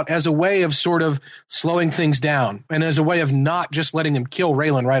Raylan out as a way of sort of slowing things down and as a way of not just letting him kill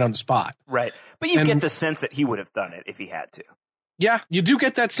Raylan right on the spot. Right. But you get the sense that he would have done it if he had to. Yeah, you do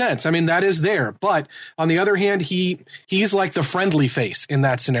get that sense. I mean, that is there. But on the other hand, he's like the friendly face in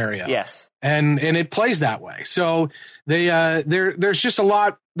that scenario. Yes. And it plays that way. So there's just a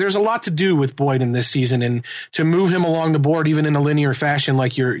lot. There's a lot to do with Boyd in this season, and to move him along the board, even in a linear fashion,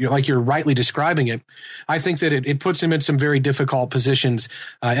 like you're rightly describing it, I think that it puts him in some very difficult positions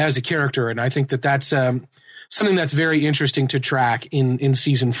as a character. And I think that that's something that's very interesting to track in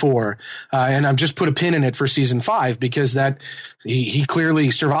season 4. And I've just put a pin in it for season 5, because that he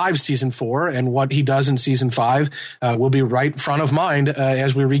clearly survives season 4, and what he does in season 5 will be right front of mind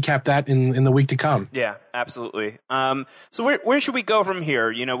as we recap that in the week to come. Yeah, absolutely. So where should we go from here?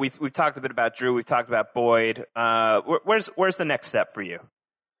 You know, we've talked a bit about Drew. We've talked about Boyd. Where's the next step for you?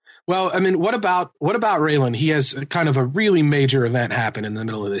 Well, I mean, what about Raylan? He has kind of a really major event happen in the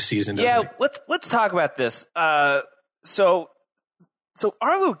middle of this season. Yeah, let's talk about this. So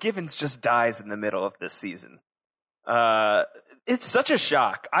Arlo Givens just dies in the middle of this season. It's such a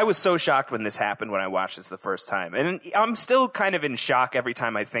shock. I was so shocked when this happened when I watched this the first time, and I'm still kind of in shock every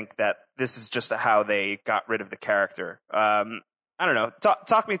time I think that this is just how they got rid of the character. I don't know.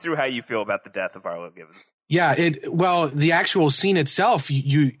 Talk me through how you feel about the death of Arlo Givens. Yeah, the actual scene itself,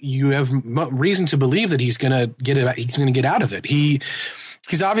 you have reason to believe that he's gonna get out of it.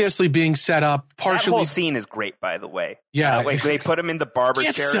 He's obviously being set up partially. That whole scene is great, by the way. Yeah, like they put him in the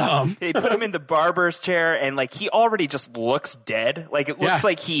barber's chair. They put him in the barber's chair, and like he already just looks dead. Like it looks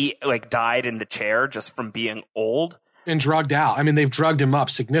like he died in the chair just from being old and drugged out. I mean, they've drugged him up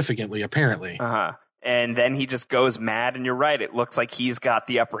significantly, apparently. And then he just goes mad, and you're right. It looks like he's got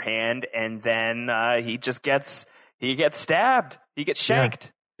the upper hand, and then he gets stabbed. He gets shanked. Yeah.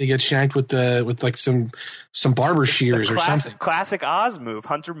 He gets shanked with like some barber shears or something. Classic Oz move.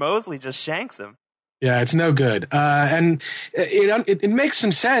 Hunter Mosley just shanks him. Yeah, it's no good. And it makes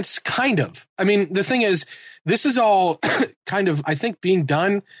some sense, kind of. I mean, the thing is, this is all kind of, I think, being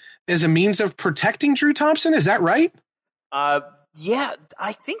done as a means of protecting Drew Thompson. Is that right? Yeah,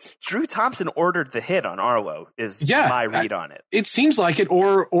 I think Drew Thompson ordered the hit on Arlo is my read on it. It seems like it,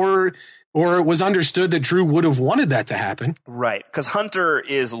 or it was understood that Drew would have wanted that to happen. Right, because Hunter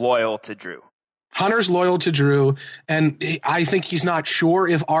is loyal to Drew. Hunter's loyal to Drew, and I think he's not sure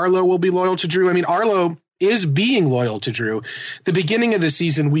if Arlo will be loyal to Drew. I mean, Arlo is being loyal to Drew. The beginning of the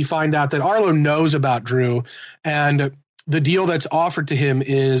season, we find out that Arlo knows about Drew, and the deal that's offered to him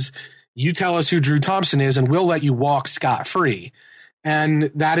is, you tell us who Drew Thompson is, and we'll let you walk scot-free. And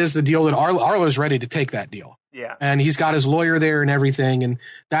that is the deal that Arlo's ready to take that deal. Yeah. And he's got his lawyer there and everything, and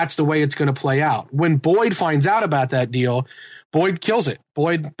that's the way it's going to play out. When Boyd finds out about that deal, Boyd kills it.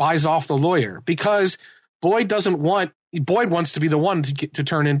 Boyd buys off the lawyer, because Boyd wants to be the one to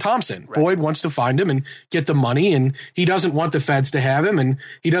turn in Thompson. Right. Boyd wants to find him and get the money, and he doesn't want the feds to have him, and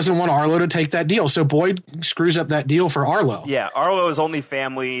he doesn't want Arlo to take that deal. So Boyd screws up that deal for Arlo. Yeah, Arlo is only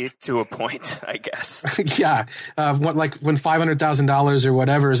family to a point, I guess. Yeah, when $500,000 or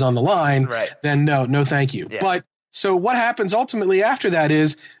whatever is on the line, right, then no, thank you. Yeah. But so what happens ultimately after that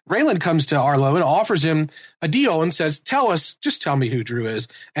is Raylan comes to Arlo and offers him a deal and says, just tell me who Drew is,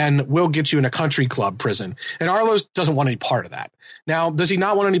 and we'll get you in a country club prison. And Arlo doesn't want any part of that. Now, does he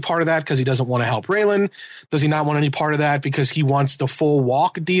not want any part of that because he doesn't want to help Raylan? Does he not want any part of that because he wants the full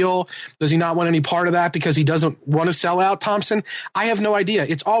walk deal? Does he not want any part of that because he doesn't want to sell out Thompson? I have no idea.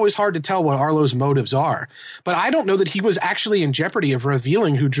 It's always hard to tell what Arlo's motives are. But I don't know that he was actually in jeopardy of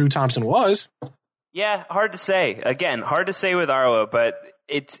revealing who Drew Thompson was. Yeah, hard to say. Again, hard to say with Arlo, but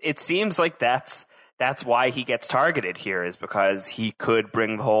it seems like that's why he gets targeted here, is because he could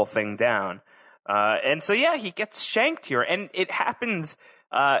bring the whole thing down. And so, yeah, he gets shanked here, and it happens.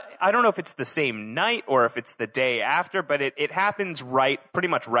 I don't know if it's the same night or if it's the day after, but it happens pretty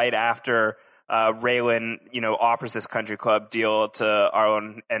much right after Raylan, offers this country club deal to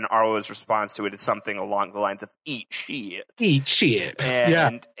Arlo, and Arlo's response to it is something along the lines of "eat shit." Eat shit.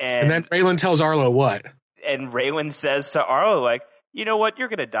 And then Raylan tells Arlo what? And Raylan says to Arlo, like, you know what? You're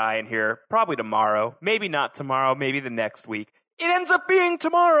going to die in here probably tomorrow. Maybe not tomorrow. Maybe the next week. It ends up being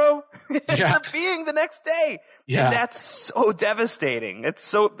tomorrow. It ends up being the next day. Yeah. And that's so devastating. That's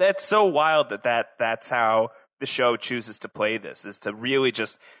so wild that's how the show chooses to play this, is to really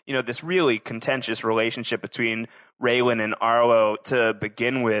just, this really contentious relationship between Raylan and Arlo to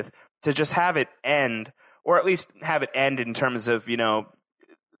begin with, to just have it end, or at least have it end in terms of,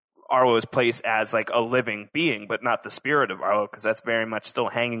 Arlo's place as like a living being, but not the spirit of Arlo, because that's very much still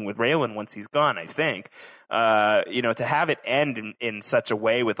hanging with Raylan once he's gone, I think. To have it end in such a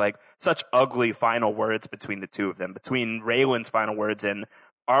way with like such ugly final words between the two of them, between Raylan's final words and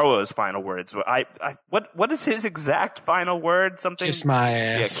Arlo's final words. What is his exact final word? Something. Kiss my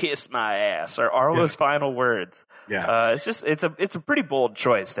ass. Yeah, kiss my ass. Or Arlo's final words. Yeah. It's a pretty bold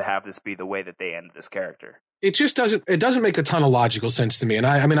choice to have this be the way that they end this character. It just doesn't make a ton of logical sense to me. And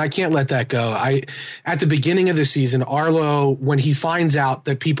I mean, I can't let that go. At the beginning of the season, Arlo, when he finds out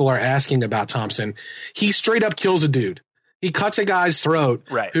that people are asking about Thompson, he straight up kills a dude. He cuts a guy's throat,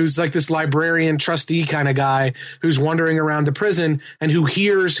 right, who's like this librarian trustee kind of guy who's wandering around the prison and who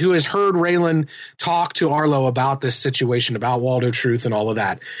has heard Raylan talk to Arlo about this situation, about Waldo Truth and all of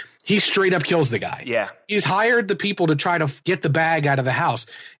that. He straight up kills the guy. Yeah. He's hired the people to try to get the bag out of the house.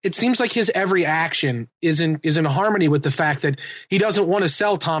 It seems like his every action is in harmony with the fact that he doesn't want to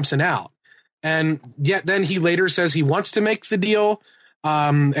sell Thompson out. And yet then he later says he wants to make the deal,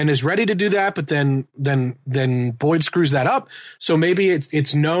 and is ready to do that, but then Boyd screws that up. So maybe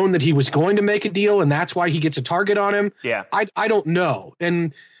it's known that he was going to make a deal, and that's why he gets a target on him. Yeah. I don't know.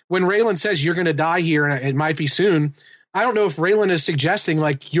 And when Raylan says you're going to die here, and it might be soon, I don't know if Raylan is suggesting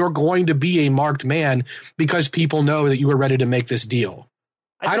like you're going to be a marked man because people know that you were ready to make this deal.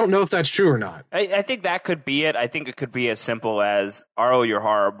 I don't know if that's true or not. I think that could be it. I think it could be as simple as, Arlo, you're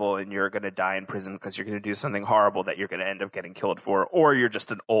horrible and you're going to die in prison because you're going to do something horrible that you're going to end up getting killed for, or you're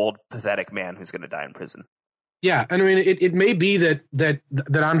just an old, pathetic man who's going to die in prison. Yeah, and I mean, it may be that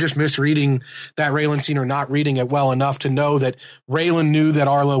I'm just misreading that Raylan scene or not reading it well enough to know that Raylan knew that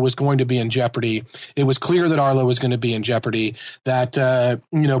Arlo was going to be in jeopardy. It was clear that Arlo was going to be in jeopardy, that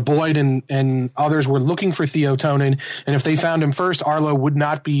Boyd and others were looking for Theo Tonin, and if they found him first, Arlo would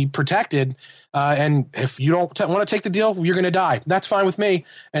not be protected. And if you don't want to take the deal, you're going to die. That's fine with me.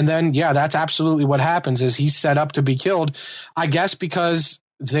 And then, yeah, that's absolutely what happens, is he's set up to be killed, I guess, because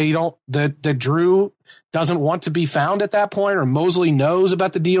that Drew doesn't want to be found at that point, or Mosley knows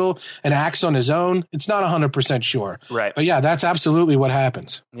about the deal and acts on his own. It's not 100% sure. Right. But yeah, that's absolutely what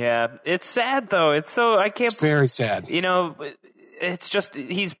happens. Yeah. It's sad though. It's very sad. It's just,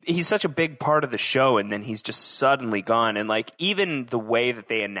 he's such a big part of the show, and then he's just suddenly gone. And like, even the way that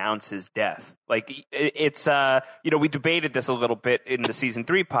they announce his death, like it's, we debated this a little bit in the season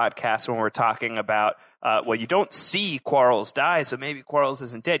 3 podcast when we're talking about, you don't see Quarles die, so maybe Quarles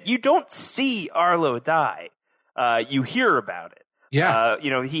isn't dead. You don't see Arlo die. You hear about it. Yeah.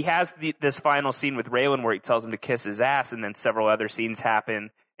 He has this final scene with Raylan where he tells him to kiss his ass, and then several other scenes happen.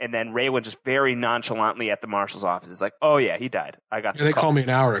 And then Raylan just very nonchalantly at the marshal's office is like, "Oh yeah, he died. I got the they call. Called me an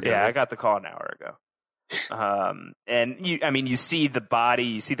hour ago. Yeah, I got the call an hour ago." And you see the body,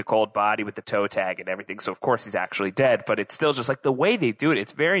 you see the cold body with the toe tag and everything. So of course he's actually dead, but it's still just like the way they do it.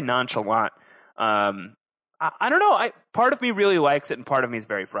 It's very nonchalant. I don't know. Part of me really likes it, and part of me is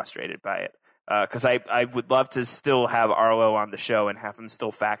very frustrated by it. Because I would love to still have Arlo on the show and have him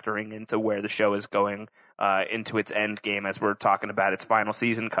still factoring into where the show is going, into its end game, as we're talking about its final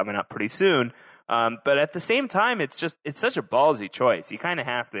season coming up pretty soon. But at the same time, it's such a ballsy choice. You kind of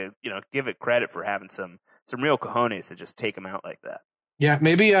have to, give it credit for having some real cojones to just take him out like that. Yeah,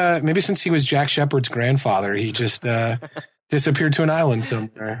 maybe since he was Jack Shepard's grandfather, he just disappeared to an island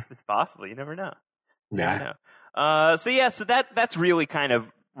somewhere. It's possible. You never know. Yeah. So that's really kind of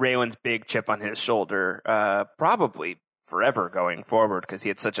Raylan's big chip on his shoulder, probably forever going forward, because he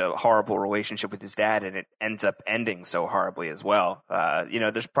had such a horrible relationship with his dad, and it ends up ending so horribly as well.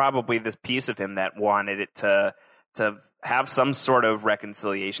 There's probably this piece of him that wanted it to have some sort of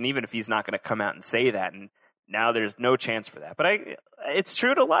reconciliation, even if he's not going to come out and say that. And now there's no chance for that. But it's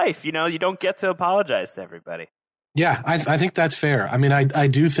true to life. You don't get to apologize to everybody. Yeah, I think that's fair. I mean, I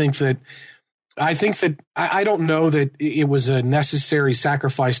do think that I think that I don't know that it was a necessary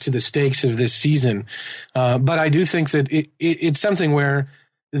sacrifice to the stakes of this season, but I do think that it's something where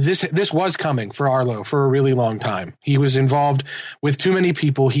this was coming for Arlo for a really long time. He was involved with too many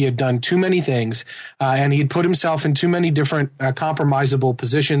people. He had done too many things, and he had put himself in too many different compromisable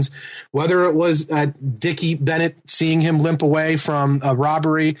positions, whether it was Dickie Bennett seeing him limp away from a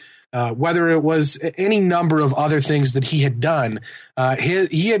robbery, whether it was any number of other things that he had done.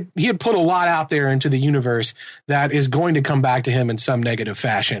 He had put a lot out there into the universe that is going to come back to him in some negative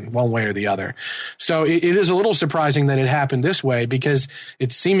fashion, one way or the other. So it is a little surprising that it happened this way because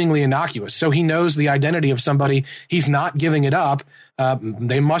it's seemingly innocuous. So he knows the identity of somebody. He's not giving it up.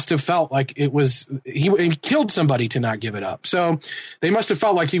 They must have felt like it was he killed somebody to not give it up. So they must have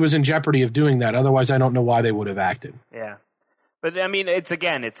felt like he was in jeopardy of doing that. Otherwise, I don't know why they would have acted. Yeah. But I mean, it's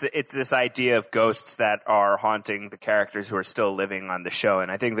this idea of ghosts that are haunting the characters who are still living on the show,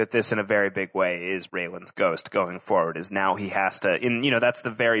 and I think that this, in a very big way, is Raylan's ghost going forward. Is now he has to, that's the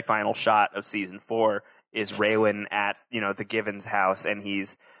very final shot of season 4 is Raylan at the Givens house, and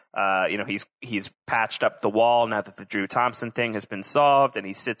he's patched up the wall now that the Drew Thompson thing has been solved, and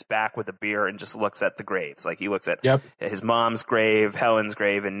he sits back with a beer and just looks at the graves. Like he looks at his mom's grave, Helen's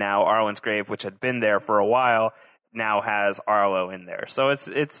grave, and now Arlen's grave, which had been there for a while. Now has Arlo in there. So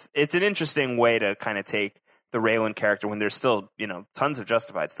it's an interesting way to kind of take the Raylan character when there's still, tons of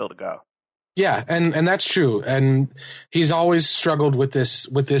Justified still to go. Yeah, and that's true. And he's always struggled with this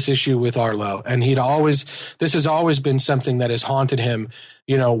issue with Arlo, and this has always been something that has haunted him,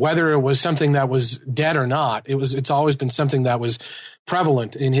 whether it was something that was dead or not. It's always been something that was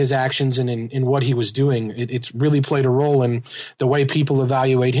prevalent in his actions and in what he was doing. It's really played a role in the way people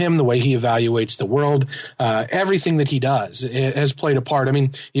evaluate him, the way he evaluates the world. Everything that he does has played a part. I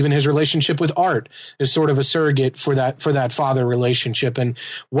mean, even his relationship with Art is sort of a surrogate for that father relationship, and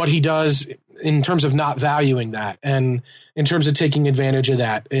what he does in terms of not valuing that and in terms of taking advantage of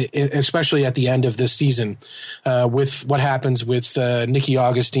that, especially at the end of this season with what happens with Nikki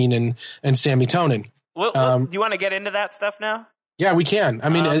Augustine and Sammy Tonin. Well, you want to get into that stuff now? Yeah, we can. I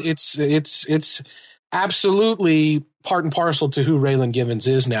mean, it's absolutely part and parcel to who Raylan Givens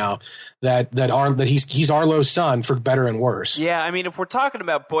is now. That he's Arlo's son, for better and worse. Yeah, I mean, if we're talking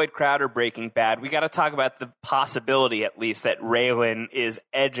about Boyd Crowder Breaking Bad, we got to talk about the possibility, at least, that Raylan is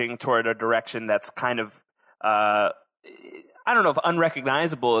edging toward a direction that's kind of, I don't know if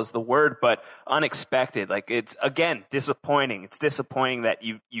unrecognizable is the word, but unexpected. Like, it's, again, disappointing. It's disappointing that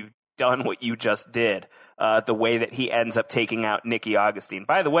you've done what you just did. The way that he ends up taking out Nikki Augustine.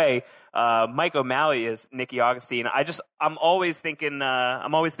 By the way, Mike O'Malley is Nikki Augustine. I'm always thinking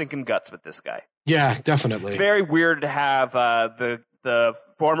guts with this guy. Yeah, definitely. It's very weird to have the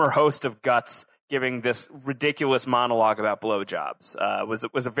former host of Guts giving this ridiculous monologue about blowjobs.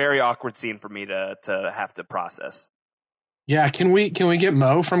 Was a very awkward scene for me to have to process. Yeah, can we get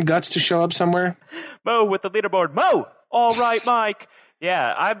Mo from Guts to show up somewhere? Mo with the leaderboard. Mo, all right, Mike.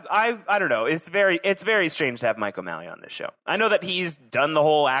 Yeah, I don't know. It's very strange to have Mike O'Malley on this show. I know that he's done the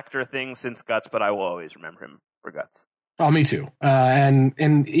whole actor thing since Guts, but I will always remember him for Guts. Oh, me too. And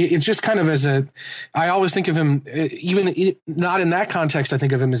it's just kind of I always think of him, even not in that context, I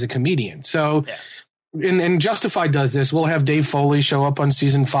think of him as a comedian. So, yeah. And Justified does this. We'll have Dave Foley show up on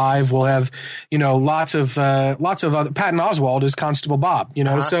season 5. We'll have, lots of other, Patton Oswalt as Constable Bob,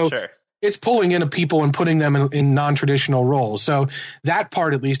 so. Sure. It's pulling in people and putting them in non-traditional roles. So that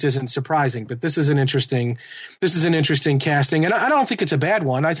part at least isn't surprising, but this is an interesting casting. And I don't think it's a bad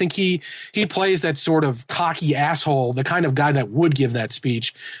one. I think he plays that sort of cocky asshole, the kind of guy that would give that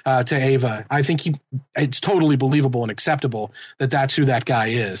speech to Ava. I think it's totally believable and acceptable that that's who that guy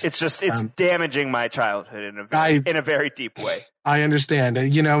is. It's just, damaging my childhood in a very deep way. I understand.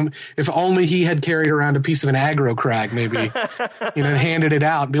 If only he had carried around a piece of an aggro crag, maybe, and handed it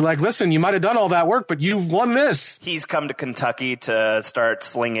out and be like, listen, you might have done all that work, but you've won this. He's come to Kentucky to start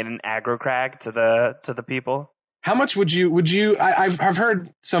slinging an aggro crag to the people. How much would you, I've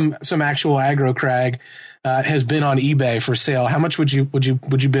heard some actual aggro crag has been on eBay for sale. How much would you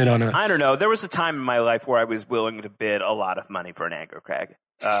bid on it? I don't know. There was a time in my life where I was willing to bid a lot of money for an aggro crag.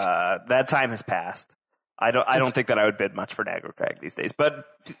 That time has passed. I don't think that I would bid much for an aggro crag these days. But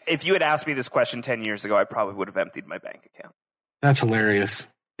if you had asked me this question 10 years ago, I probably would have emptied my bank account. That's hilarious.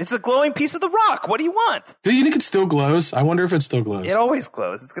 It's a glowing piece of the rock. What do you want? Do you think it still glows? I wonder if it still glows. It always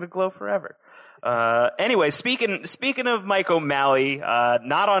glows. It's going to glow forever. Anyway, speaking of Mike O'Malley,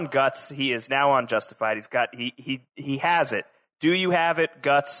 not on Guts, he is now on Justified. He has it. Do you have it?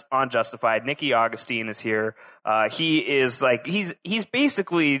 Guts on Justified. Nikki Augustine is here. He is like he's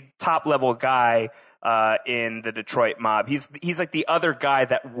basically top level guy. in the Detroit Mob. He's like the other guy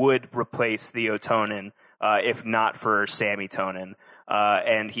that would replace Theo Tonin if not for Sammy Tonin.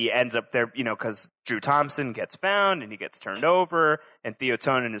 And he ends up there, because Drew Thompson gets found and he gets turned over, and Theo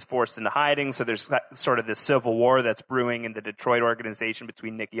Tonin is forced into hiding. So there's sort of this civil war that's brewing in the Detroit organization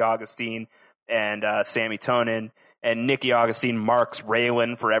between Nicky Augustine and Sammy Tonin. And Nicky Augustine marks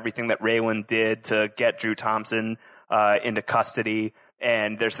Raylan for everything that Raylan did to get Drew Thompson into custody.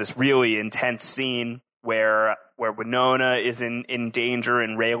 And there's this really intense scene where Winona is in danger,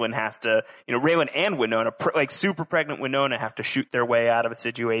 and Raylan has to, Raylan and Winona, super pregnant Winona, have to shoot their way out of a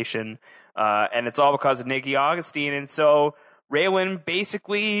situation. And it's all because of Nicky Augustine. And so Raylan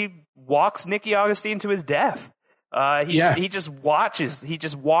basically walks Nicky Augustine to his death. He just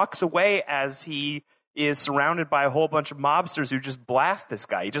walks away as he is surrounded by a whole bunch of mobsters who just blast this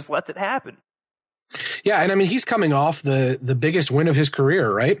guy. He just lets it happen. Yeah, and I mean, he's coming off the biggest win of his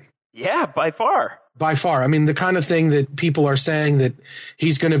career, right? Yeah, by far. By far. I mean, the kind of thing that people are saying that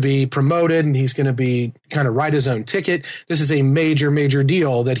he's going to be promoted and he's going to be kind of write his own ticket. This is a major, major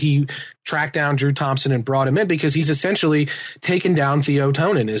deal that he tracked down Drew Thompson and brought him in, because he's essentially taken down Theo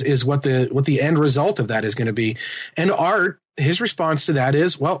Tonin is what the end result of that is going to be. And Art, his response to that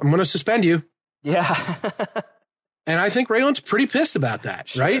is, well, I'm going to suspend you. Yeah. And I think Raylan's pretty pissed about that,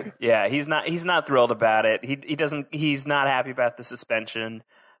 sure. Right? Yeah, he's not thrilled about it. He's not happy about the suspension.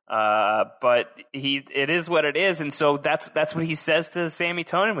 But it is what it is. And so that's what he says to Sammy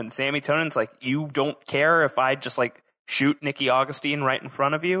Tonin when Sammy Tonin's like, you don't care if I just shoot Nicky Augustine right in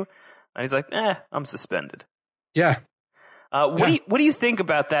front of you? And he's like, I'm suspended. Yeah. What do you think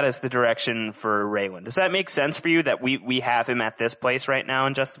about that as the direction for Raylan? Does that make sense for you that we have him at this place right now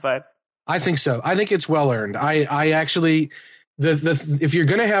in Justified? I think so. I think it's well earned. I actually, if you're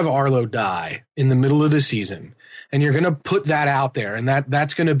going to have Arlo die in the middle of the season, and you're going to put that out there, and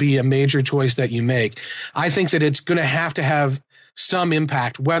that's going to be a major choice that you make, I think that it's going to have some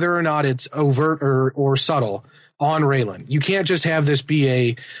impact, whether or not it's overt or subtle, on Raylan. You can't just have this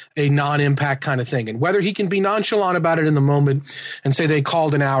be a non-impact kind of thing. And whether he can be nonchalant about it in the moment and say they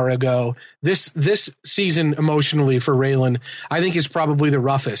called an hour ago, this season emotionally for Raylan, I think is probably the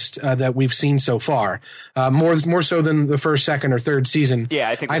roughest that we've seen so far. More so than the first, second, or third season. Yeah,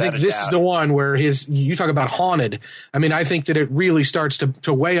 I think this is the one where you talk about haunted. I mean, I think that it really starts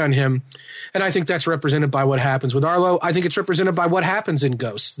to weigh on him. And I think that's represented by what happens with Arlo. I think it's represented by what happens in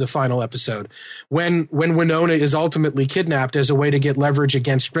Ghosts, the final episode. When Winona is ultimately kidnapped as a way to get leverage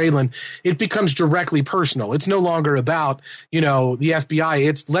against Raylan, it becomes directly personal. It's no longer about, the FBI.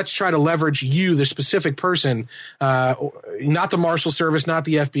 It's let's try to leverage you, the specific person, not the Marshal Service, not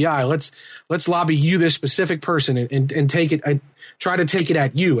the FBI. Let's lobby you, this specific person, and take it. Try to take it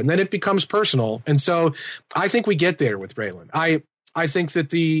at you. And then it becomes personal. And so I think we get there with Raylan. I think that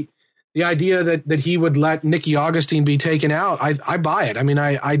the idea that he would let Nicky Augustine be taken out, I buy it. I mean,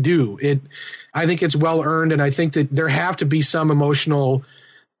 I do. I think it's well earned, and I think that there have to be some emotional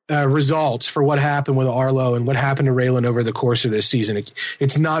results for what happened with Arlo and what happened to Raylan over the course of this season.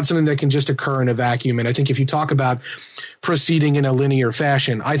 It's not something that can just occur in a vacuum. And I think if you talk about proceeding in a linear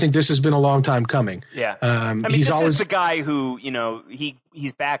fashion, I think this has been a long time coming. Yeah. He's always the guy who,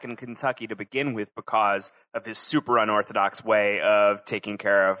 he's back in Kentucky to begin with because of his super unorthodox way of taking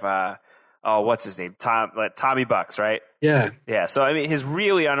care of, what's his name? Tommy Bucks, right? Yeah. Yeah. So, I mean, his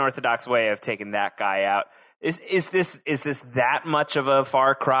really unorthodox way of taking that guy out. Is this that much of a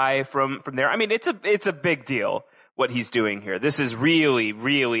far cry from there? I mean, it's a big deal what he's doing here. This is really,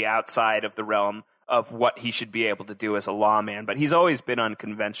 really outside of the realm of what he should be able to do as a lawman. But he's always been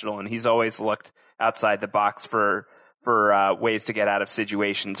unconventional, and he's always looked outside the box for ways to get out of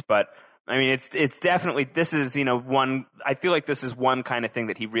situations. But I mean, it's definitely, this is one. I feel like this is one kind of thing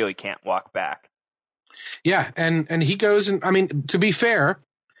that he really can't walk back. Yeah, and he goes, and I mean, to be fair,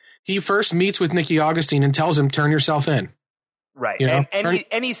 he first meets with Nicky Augustine and tells him, turn yourself in. Right.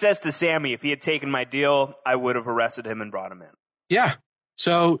 And he says to Sammy, if he had taken my deal, I would have arrested him and brought him in. Yeah.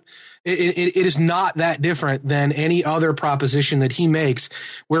 So it is not that different than any other proposition that he makes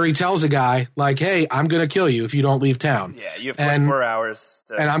where he tells a guy like, hey, I'm going to kill you if you don't leave town. Yeah, you have 24 hours.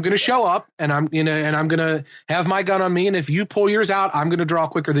 And I'm going to show up and I'm going to have my gun on me. And if you pull yours out, I'm going to draw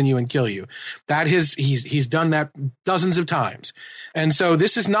quicker than you and kill you. He's done that dozens of times. And so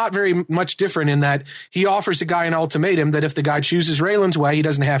this is not very much different in that he offers a guy an ultimatum that if the guy chooses Raylan's way, he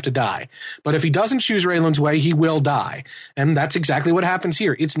doesn't have to die. But if he doesn't choose Raylan's way, he will die. And that's exactly what happens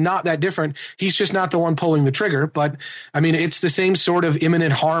here. It's not that different. He's just not the one pulling the trigger. But I mean, it's the same sort of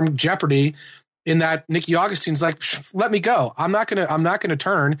imminent harm jeopardy in that Nicky Augustine's like, let me go. I'm not going to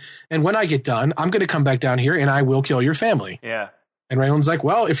turn. And when I get done, I'm going to come back down here and I will kill your family. Yeah. And Raylan's like,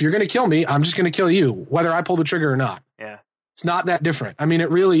 well, if you're going to kill me, I'm just going to kill you, whether I pull the trigger or not. Yeah. It's not that different. I mean,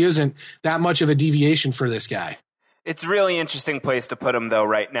 it really isn't that much of a deviation for this guy. It's a really interesting place to put him, though,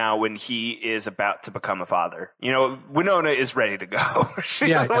 right now when he is about to become a father. You know, Winona is ready to go.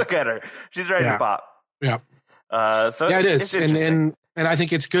 Look at her. She's ready to pop. Yeah. So it is. And I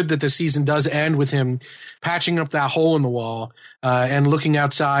think it's good that the season does end with him patching up that hole in the wall and looking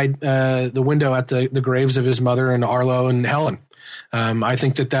outside the window at the graves of his mother and Arlo and Helen. I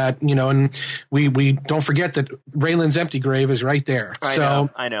think that, you know, and we don't forget that Raylan's empty grave is right there.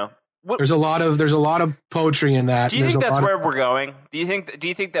 I know. There's a lot of poetry in that. Do you think that's where we're going? Do you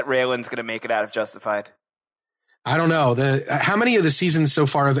think that Raylan's going to make it out of Justified? I don't know. How many of the seasons so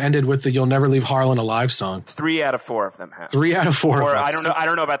far have ended with the "You'll Never Leave Harlan Alive" song? 3 out of 4 of them have. 3 out of 4. Or I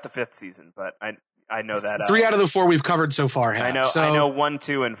don't know about the 5th season, but I know that 3 out of the 4 we've covered so far have. I know 1,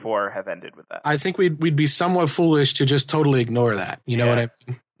 2, and 4 have ended with that. I think we'd be somewhat foolish to just totally ignore that. You know what I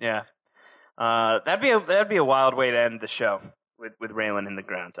mean? Yeah. That'd be a wild way to end the show with Raylan in the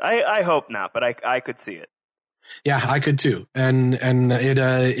ground. I hope not, but I could see it. Yeah, I could too. And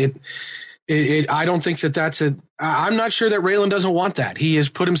it I don't think that's I'm not sure that Raylan doesn't want that. He has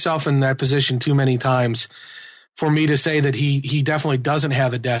put himself in that position too many times for me to say that he definitely doesn't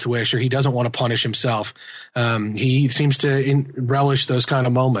have a death wish or he doesn't want to punish himself. He seems to relish those kind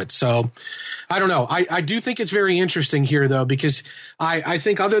of moments. So I don't know. I do think it's very interesting here though, because I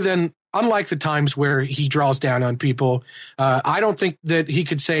think unlike the times where he draws down on people, I don't think that he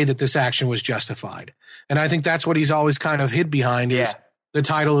could say that this action was justified. And I think that's what he's always kind of hid behind is the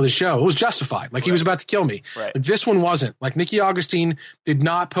title of the show. It was justified. Like he was about to kill me. Right. Like this one wasn't. Like Nikki Augustine did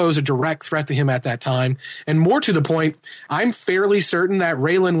not pose a direct threat to him at that time. And more to the point, I'm fairly certain that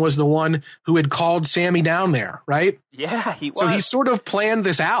Raylan was the one who had called Sammy down there, right? Yeah, he was. So he sort of planned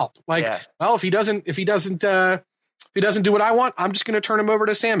this out. Like, well, if he doesn't do what I want, I'm just going to turn him over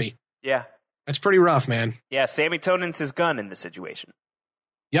to Sammy. Yeah. That's pretty rough, man. Yeah, Sammy Tonen's his gun in the situation.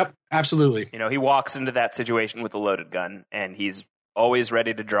 Yep, absolutely. You know, he walks into that situation with a loaded gun, and he's always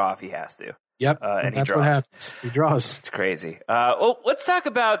ready to draw if he has to. Yep, and that's what happens. He draws. It's crazy. Well, let's talk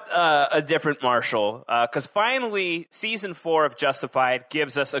about a different Marshal, because finally, season 4 of Justified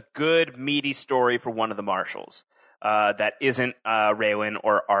gives us a good, meaty story for one of the Marshals that isn't Raylan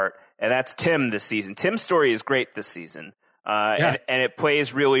or Art, and that's Tim this season. Tim's story is great this season. And it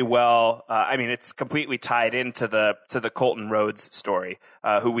plays really well. I mean, it's completely tied into the Colton Rhodes story,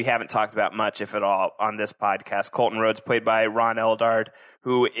 who we haven't talked about much, if at all, on this podcast. Colton Rhodes, played by Ron Eldard,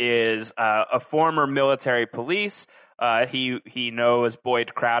 who is a former military police. He knows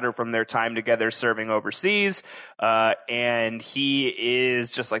Boyd Crowder from their time together serving overseas, and he is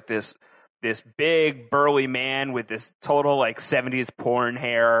just like this big burly man with this total like 70s porn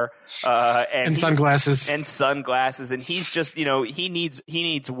hair and sunglasses and he's just, you know, he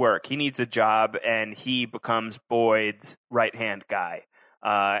needs work, he needs a job, and he becomes Boyd's right hand guy,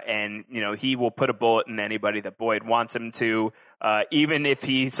 and you know, he will put a bullet in anybody that Boyd wants him to, even if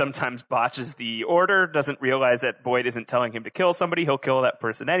he sometimes botches the order, doesn't realize that Boyd isn't telling him to kill somebody, he'll kill that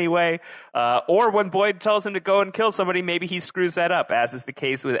person anyway, or when Boyd tells him to go and kill somebody, maybe he screws that up, as is the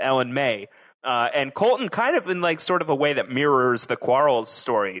case with Ellen May. And Colton, kind of in like sort of a way that mirrors the Quarles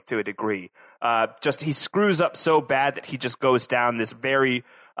story to a degree. Just he screws up so bad that he just goes down this very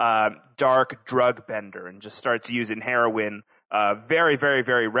dark drug bender and just starts using heroin very, very,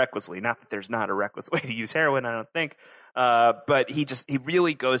 very recklessly. Not that there's not a reckless way to use heroin, I don't think. But he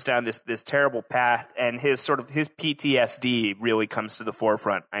really goes down this terrible path, and his PTSD really comes to the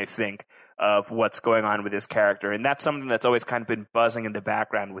forefront, I think, of what's going on with his character. And that's something that's always kind of been buzzing in the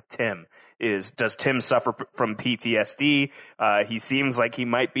background with Tim, does Tim suffer from PTSD? He seems like he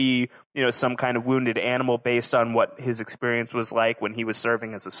might be, you know, some kind of wounded animal based on what his experience was like when he was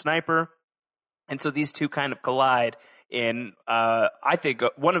serving as a sniper. And so these two kind of collide in, I think,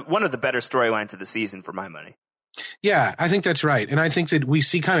 one of the better storylines of the season for my money. Yeah, I think that's right. And I think that we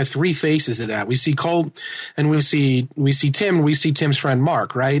see kind of 3 faces of that. We see Colt, and we see Tim, and we see Tim's friend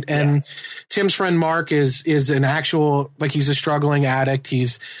Mark, right? And Tim's friend Mark is an actual, like, he's a struggling addict.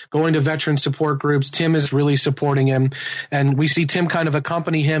 He's going to veteran support groups. Tim is really supporting him. And we see Tim kind of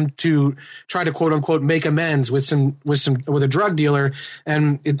accompany him to try to quote unquote make amends with a drug dealer.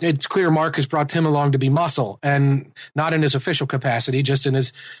 And it's clear Mark has brought Tim along to be muscle, and not in his official capacity, just in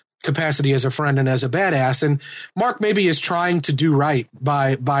his capacity as a friend and as a badass. And Mark maybe is trying to do right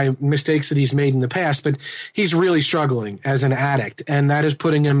by mistakes that he's made in the past, but he's really struggling as an addict. And that is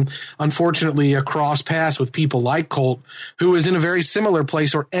putting him, unfortunately, across paths with people like Colt, who is in a very similar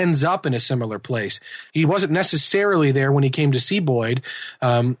place or ends up in a similar place. He wasn't necessarily there when he came to see Boyd.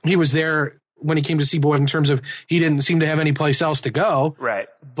 He was there when he came to see Boyd in terms of he didn't seem to have any place else to go. Right.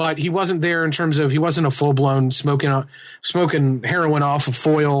 But he wasn't there in terms of he wasn't a full blown smoking heroin off of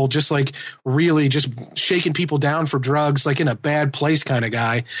foil, just like really just shaking people down for drugs, like in a bad place kind of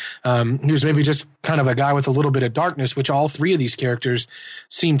guy. He was maybe just kind of a guy with a little bit of darkness, which all three of these characters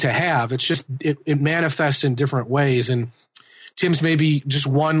seem to have. It's just it manifests in different ways. And Tim's maybe just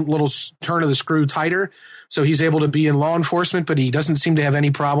one little turn of the screw tighter. So he's able to be in law enforcement, but he doesn't seem to have any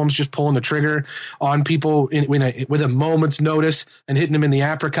problems just pulling the trigger on people with a moment's notice and hitting them in the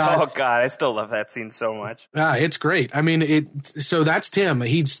apricot. Oh God, I still love that scene so much. It's great. I mean, so that's Tim.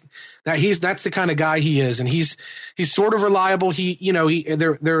 That's the kind of guy he is, and he's sort of reliable.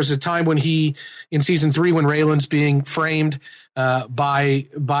 There was a time when in season 3 when Raylan's being framed by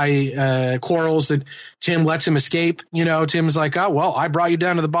Quarles that Tim lets him escape. Tim's like, oh, well, I brought you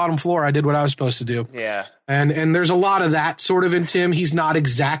down to the bottom floor. I did what I was supposed to do. Yeah. And there's a lot of that sort of in Tim. He's not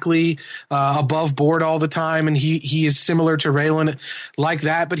exactly above board all the time, and he is similar to Raylan like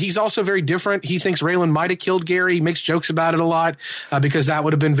that, but he's also very different. He thinks Raylan might have killed Gary. He makes jokes about it a lot because that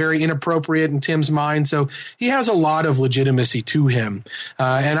would have been very inappropriate in Tim's mind. So he has a lot of legitimacy to him.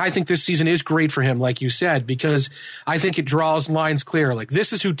 And I think this season is great for him, like you said, because I think it draws lines clear. Like,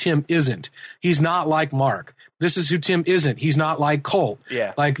 this is who Tim isn't. He's not like Mark. This is who Tim isn't. He's not like Colt.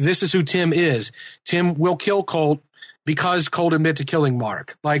 Yeah. Like, this is who Tim is. Tim will kill Colt because Colt admitted to killing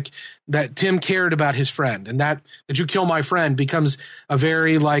Mark. Like, that Tim cared about his friend, and that you kill my friend becomes a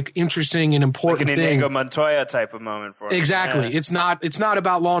very interesting and important like an thing. Inigo Montoya type of moment for him. Exactly. Yeah. It's not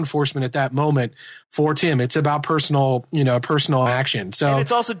about law enforcement at that moment for Tim. It's about personal action. So, and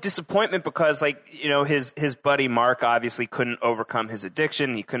it's also disappointment because his buddy Mark obviously couldn't overcome his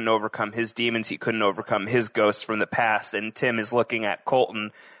addiction. He couldn't overcome his demons. He couldn't overcome his ghosts from the past. And Tim is looking at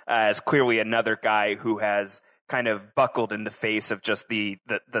Colton as clearly another guy who has kind of buckled in the face of just the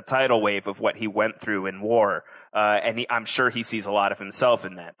tidal wave of what he went through in war. And I'm sure he sees a lot of himself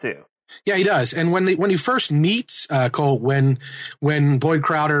in that too. Yeah, he does. And when he first meets Colt, when Boyd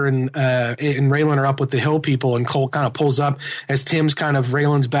Crowder and Raylan are up with the Hill people, and Colt kind of pulls up as Tim's kind of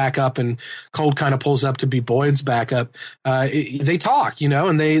Raylan's backup, and Colt kind of pulls up to be Boyd's backup. They talk,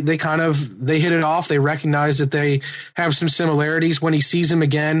 and they hit it off. They recognize that they have some similarities. When he sees him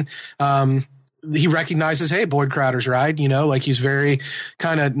again, he recognizes, hey, Boyd Crowder's right. He's very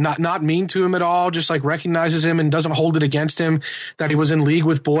kind of not mean to him at all, just recognizes him and doesn't hold it against him that he was in league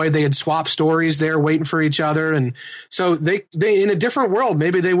with Boyd. They had swapped stories there waiting for each other. And so they in a different world,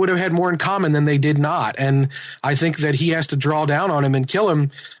 maybe they would have had more in common than they did not. And I think that he has to draw down on him and kill him.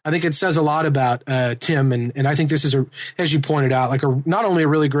 I think it says a lot about Tim. And I think this is, as you pointed out, not only a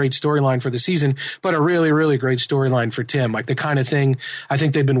really great storyline for the season, but a really, really great storyline for Tim. The kind of thing I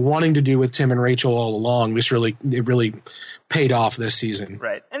think they've been wanting to do with Tim and Rachel all along. It really paid off this season.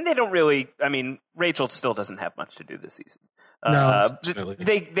 Right. And they don't really, Rachel still doesn't have much to do this season. No,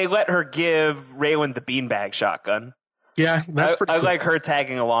 they let her give Raylan the beanbag shotgun. Yeah, that's pretty cool. I like her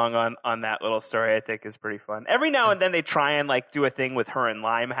tagging along on that little story. I think is pretty fun. Every now and then they try and do a thing with her and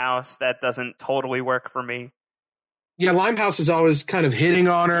Limehouse that doesn't totally work for me. Yeah, Limehouse is always kind of hitting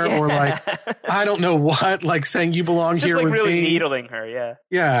on her, or I don't know what, saying you belong just here with really me. Needling her, yeah.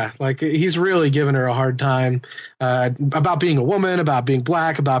 Yeah, he's really giving her a hard time about being a woman, about being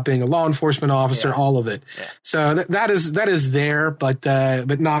black, about being a law enforcement officer, all of it. Yeah. So that is there, but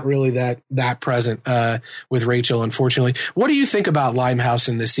not really that present with Rachel, unfortunately. What do you think about Limehouse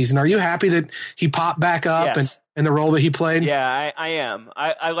in this season? Are you happy that he popped back up and the role that he played? Yeah, I am.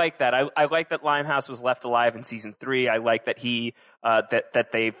 I like that. I like that Limehouse was left alive in season 3. I like that he that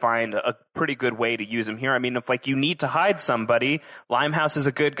they find a pretty good way to use him here. If you need to hide somebody, Limehouse is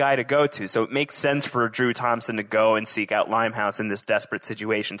a good guy to go to. So it makes sense for Drew Thompson to go and seek out Limehouse in this desperate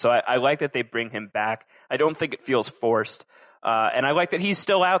situation. So I like that they bring him back. I don't think it feels forced. And I like that he's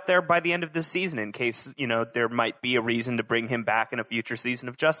still out there by the end of this season in case, there might be a reason to bring him back in a future season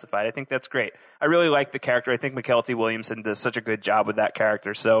of Justified. I think that's great. I really like the character. I think Mykelti Williamson does such a good job with that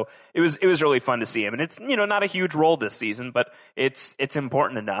character. So it was really fun to see him. And it's, not a huge role this season, but it's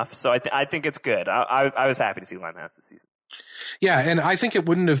important enough. So I think it's good. I was happy to see Limehouse this season. Yeah. And I think it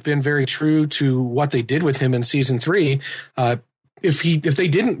wouldn't have been very true to what they did with him in season 3, if they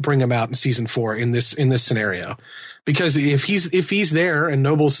didn't bring him out in season 4 in this scenario. Because if he's there and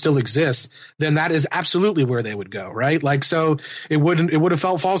Noble still exists, then that is absolutely where they would go, right? So it would have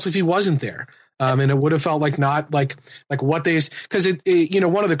felt false if he wasn't there. And it would have felt not what they, because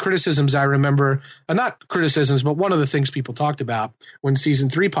one of the criticisms I remember, not criticisms, but one of the things people talked about when season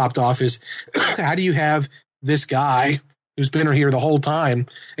 3 popped off is how do you have this guy who's been here the whole time,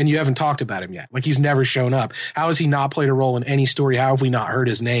 and you haven't talked about him yet. Like, he's never shown up. How has he not played a role in any story? How have we not heard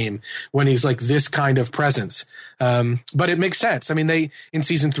his name when he's like this kind of presence? But it makes sense. I mean, in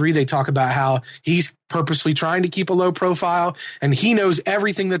season 3, they talk about how he's purposely trying to keep a low profile, and he knows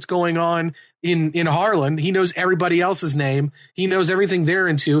everything that's going on in Harlan. He knows everybody else's name. He knows everything they're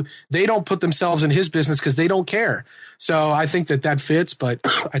into. They don't put themselves in his business because they don't care. So I think that fits. But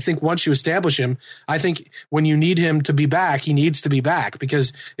I think once you establish him, I think when you need him to be back, he needs to be back,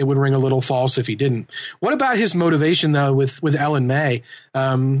 because it would ring a little false if he didn't. What about his motivation though with Ellen May?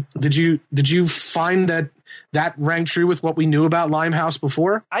 Did you find that rang true with what we knew about Limehouse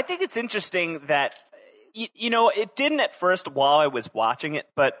before? I think it's interesting that, you know, it didn't at first while I was watching it,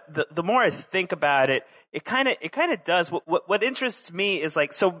 but the more I think about it, it kind of does. What interests me is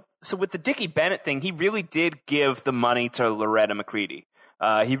like, so with the Dickie Bennett thing, he really did give the money to Loretta McCready.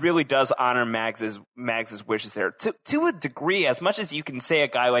 He really does honor Mags's wishes there to a degree. As much as you can say a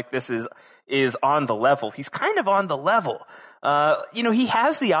guy like this is on the level, he's kind of on the level. You know, he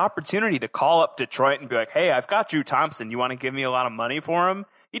has the opportunity to call up Detroit and be like, "Hey, I've got Drew Thompson. You want to give me a lot of money for him?"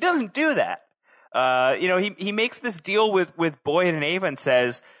 He doesn't do that. You know, he makes this deal with Boyd and Ava and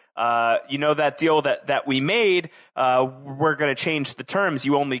says, you know, that deal that we made, we're going to change the terms.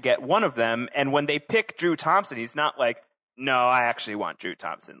 You only get one of them. And when they pick Drew Thompson, he's not like, "No, I actually want Drew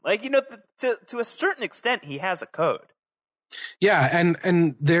Thompson." Like, you know, to a certain extent, he has a code. Yeah,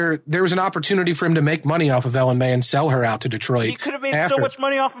 and there was an opportunity for him to make money off of Ellen May and sell her out to Detroit. He could have made so much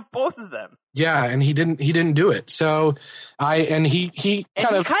money off of both of them. Yeah, and he didn't do it. So he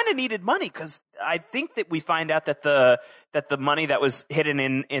kind of needed money, because I think that we find out that the money that was hidden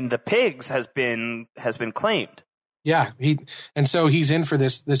in the pigs has been claimed. Yeah, so he's in for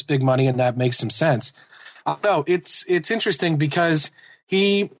this big money, and that makes some sense. No, it's interesting because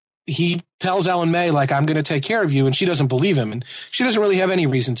he tells Ellen May, like, "I'm going to take care of you," and she doesn't believe him, and she doesn't really have any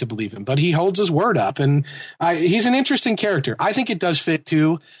reason to believe him, but he holds his word up, and he's an interesting character. I think it does fit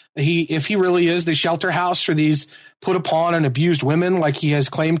too. If he really is the shelter house for these put upon and abused women, like he has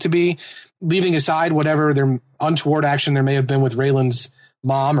claimed to be, leaving aside whatever their untoward action there may have been with Raylan's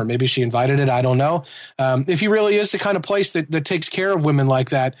mom, or maybe she invited it, I don't know. If he really is the kind of place that takes care of women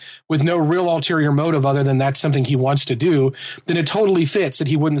like that with no real ulterior motive other than that's something he wants to do, then it totally fits that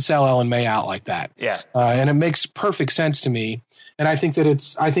he wouldn't sell Ellen May out like that. Yeah. And it makes perfect sense to me. And I think that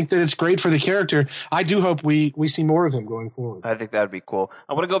it's great for the character. I do hope we see more of him going forward. I think that would be cool.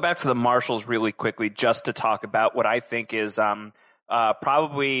 I want to go back to the Marshals really quickly, just to talk about what I think is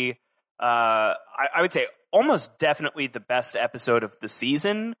probably I would say almost definitely the best episode of the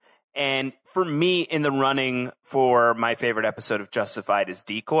season. And for me, in the running for my favorite episode of Justified is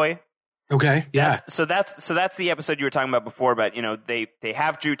Decoy. Okay. Yeah. So that's the episode you were talking about before, but you know, they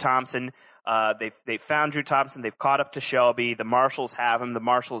have Drew Thompson. They found Drew Thompson. They've caught up to Shelby. The Marshals have him. The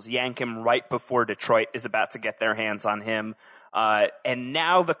Marshals yank him right before Detroit is about to get their hands on him. And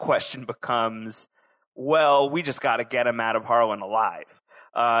now the question becomes, well, we just got to get him out of Harlan alive.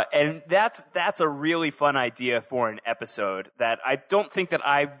 And that's a really fun idea for an episode that I don't think that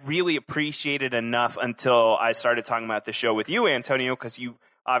I really appreciated enough until I started talking about the show with you, Antonio, because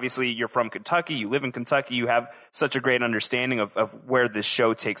you're from Kentucky, you live in Kentucky, you have such a great understanding of where this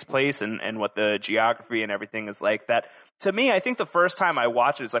show takes place and what the geography and everything is like. That, to me, I think the first time I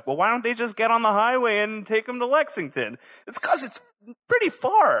watched it, it's like, well, why don't they just get on the highway and take them to Lexington? It's because it's pretty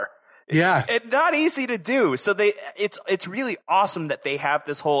far. Yeah. It's not easy to do. So it's really awesome that they have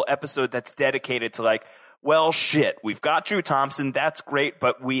this whole episode that's dedicated to like, well, shit, we've got Drew Thompson. That's great.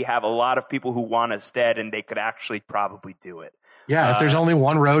 But we have a lot of people who want us dead, and they could actually probably do it. Yeah. If there's only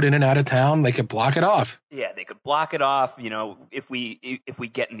one road in and out of town, they could block it off. Yeah, they could block it off. You know, if we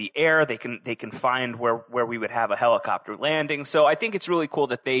get in the air, they can find where we would have a helicopter landing. So I think it's really cool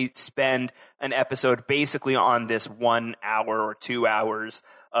that they spend an episode basically on this 1 hour or 2 hours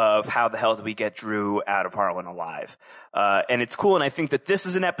of how the hell do we get Drew out of Harlan alive. And it's cool, and I think that this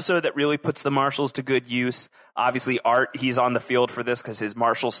is an episode that really puts the Marshals to good use. Obviously, Art, he's on the field for this because his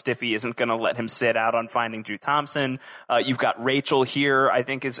Marshal Stiffy isn't going to let him sit out on finding Drew Thompson. You've got Rachel here, I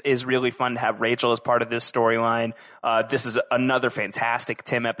think is really fun to have Rachel as part of this storyline. This is another fantastic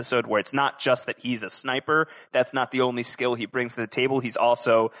Tim episode where it's not just that he's a sniper. That's not the only skill he brings to the table.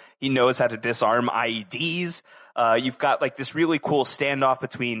 He knows how to disarm IEDs. You've got like this really cool standoff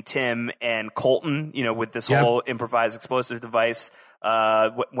between Tim and Colton, you know, with this whole improvised explosive device,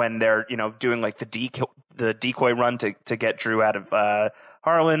 when they're, you know, doing like the decoy run to get Drew out of,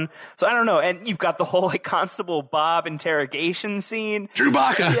 Harlan. So I don't know. And you've got the whole like Constable Bob interrogation scene. Drew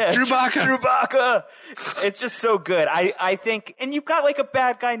Baca. Yeah, Drew Baca. Drew Baca. It's just so good. I think, and you've got like a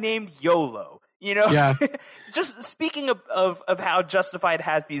bad guy named YOLO. You know, Yeah. just speaking of how Justified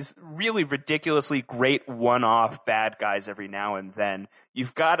has these really ridiculously great one-off bad guys every now and then,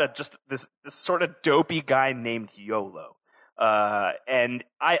 you've got this sort of dopey guy named YOLO. And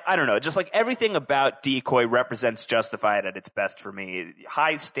I don't know, just like everything about Decoy represents Justified at its best for me.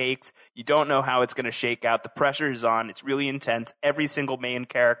 High stakes. You don't know how it's going to shake out. The pressure is on. It's really intense. Every single main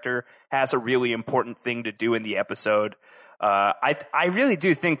character has a really important thing to do in the episode. I really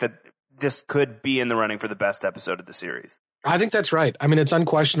do think that this could be in the running for the best episode of the series. I think that's right. I mean, it's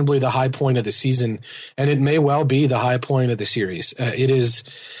unquestionably the high point of the season, and it may well be the high point of the series. It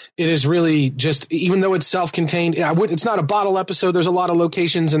is really just, even though it's self-contained, it's not a bottle episode. There's a lot of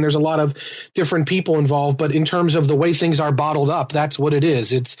locations and there's a lot of different people involved, but in terms of the way things are bottled up, that's what it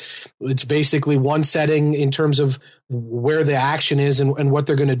is. It's basically one setting in terms of where the action is and what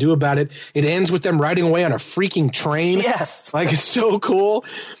they're going to do about it. It ends with them riding away on a freaking train. Yes. Like, it's so cool.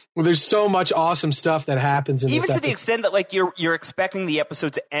 Well, there's so much awesome stuff that happens in this episode. Even to the extent that, like, you're expecting the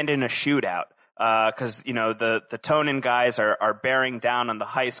episode to end in a shootout, because you know the Tonin guys are bearing down on the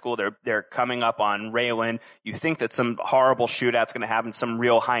high school. They're coming up on Raylan. You think that some horrible shootout's going to happen, some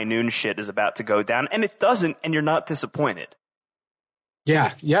real high noon shit is about to go down, and it doesn't, and you're not disappointed.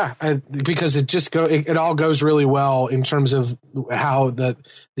 Yeah, because it all goes really well in terms of how the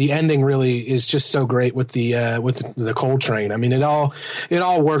ending really is just so great with the coal train. I mean, it all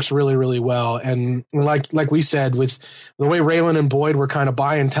works really, really well, and like we said, with the way Raylan and Boyd were kind of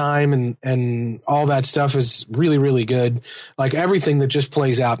buying time and all that stuff is really, really good. Like, everything that just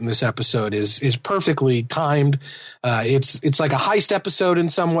plays out in this episode is perfectly timed. It's like a heist episode in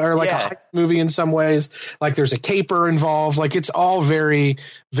some way, or like a heist movie in some ways. Like, there's a caper involved. Like, it's all very,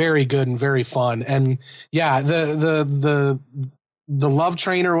 very good and very fun. And yeah, the love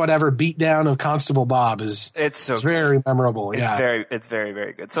train or whatever beat down of Constable Bob it's very memorable. It's very,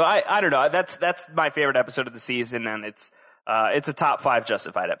 very good. So I don't know. That's my favorite episode of the season, and it's a top 5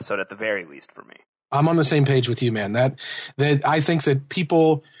 Justified episode at the very least for me. I'm on the same page with you, man. That I think that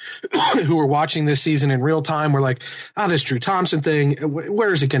people who were watching this season in real time were like, this Drew Thompson thing,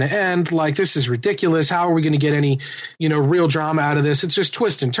 where is it going to end? Like, this is ridiculous. How are we going to get any, real drama out of this? It's just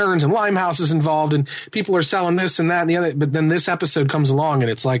twists and turns, and Limehouse is involved, and people are selling this and that and the other. But then this episode comes along, and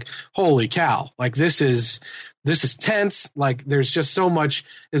it's like, holy cow! Like, this is tense. Like, there's just so much.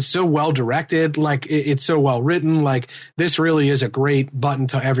 It's so well directed. Like, it's so well written. Like, this really is a great button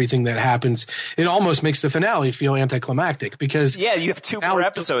to everything that happens. It almost makes the finale feel anticlimactic because you have 2 more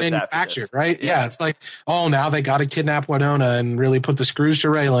episodes after this. Right? Yeah, it's like, now they got to kidnap Winona and really put the screws to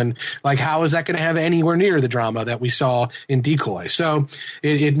Raylan. Like, how is that going to have anywhere near the drama that we saw in Decoy? So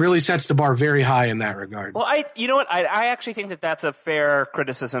it really sets the bar very high in that regard. Well, you know what? I actually think that that's a fair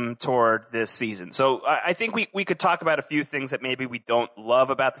criticism toward this season. So I think we could talk about a few things that maybe we don't love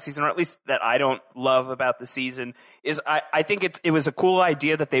about the season, or at least that I don't love about the season. Is I think it was a cool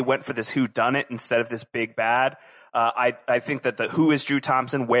idea that they went for this whodunit instead of this big bad. I think that the who is Drew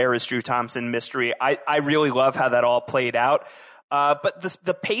Thompson, where is Drew Thompson mystery, I really love how that all played out. But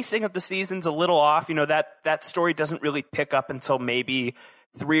the pacing of the season's a little off. That story doesn't really pick up until maybe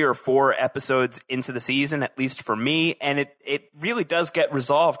 3 or 4 episodes into the season, at least for me, and it really does get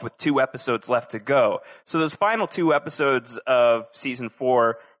resolved with 2 episodes left to go. So those final 2 episodes of season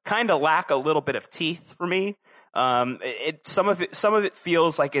 4 kind of lack a little bit of teeth for me. Some of it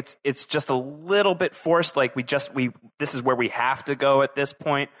feels like it's just a little bit forced. Like this is where we have to go at this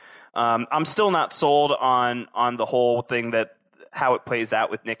point. I'm still not sold on the whole thing, that how it plays out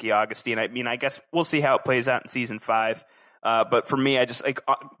with Nikki Augustine. I mean, I guess we'll see how it plays out in season 5. But for me, I just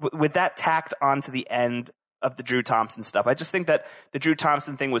with that tacked onto the end of the Drew Thompson stuff, I just think that the Drew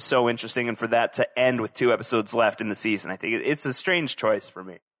Thompson thing was so interesting, and for that to end with 2 episodes left in the season, I think it's a strange choice for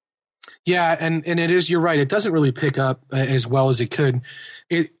me. Yeah, and it is. You're right. It doesn't really pick up as well as it could.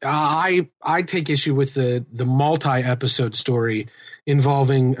 I take issue with the multi-episode story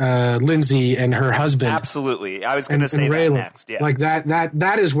involving Lindsay and her husband. Absolutely, I was going to say that next. Yeah, like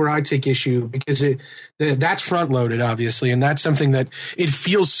that is where I take issue, because that's front loaded, obviously, and that's something that it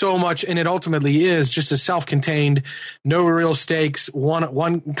feels so much, and it ultimately is just a self-contained, no real stakes,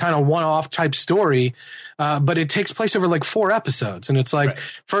 one kind of one-off type story. But it takes place over like 4 episodes. And it's like, right.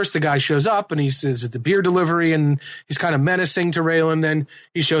 First the guy shows up and he says at the beer delivery and he's kind of menacing to Raylan. Then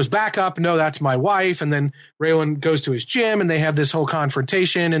he shows back up. No, that's my wife. And then Raylan goes to his gym and they have this whole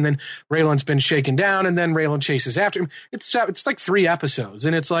confrontation. And then Raylan's been shaken down and then Raylan chases after him. It's like 3 episodes.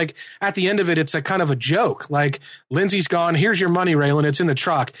 And it's like at the end of it, it's a kind of a joke. Like, Lindsay's gone. Here's your money, Raylan. It's in the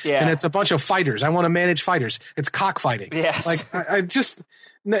truck. Yeah. And it's a bunch of fighters. I want to manage fighters. It's cockfighting. Yes. Like, I just...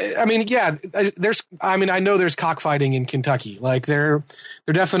 I mean, yeah, I know there's cockfighting in Kentucky. Like there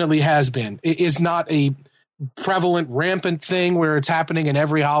definitely has been. It is not a prevalent, rampant thing where it's happening in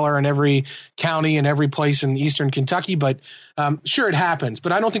every holler and every county and every place in eastern Kentucky, but sure, it happens.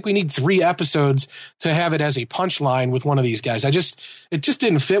 But I don't think we need 3 episodes to have it as a punchline with one of these guys. It just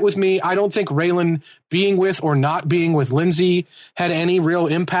didn't fit with me. I don't think Raylan being with or not being with Lindsay had any real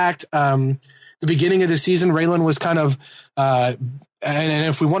impact. The beginning of the season, Raylan was kind of and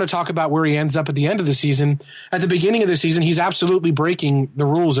if we want to talk about where he ends up at the end of the season, at the beginning of the season, he's absolutely breaking the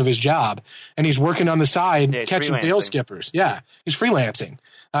rules of his job, and he's working on the side catching bail skippers. Yeah, he's freelancing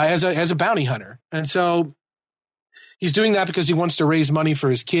as a bounty hunter, and so he's doing that because he wants to raise money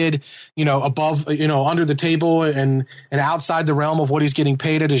for his kid, above, under the table and outside the realm of what he's getting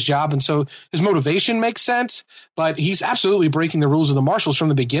paid at his job. And so his motivation makes sense, but he's absolutely breaking the rules of the marshals from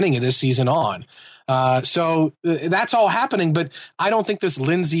the beginning of this season on. So that's all happening, but I don't think this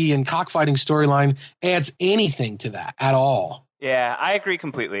Lindsay and cockfighting storyline adds anything to that at all. Yeah, I agree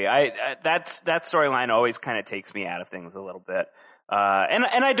completely. That storyline always kind of takes me out of things a little bit. And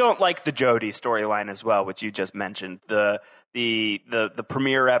I don't like the Jody storyline as well, which you just mentioned. The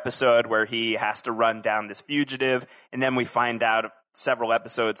premiere episode where he has to run down this fugitive, and then we find out several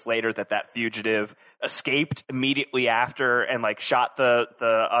episodes later that fugitive escaped immediately after and shot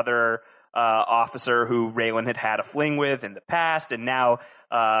the other officer who Raylan had a fling with in the past, and now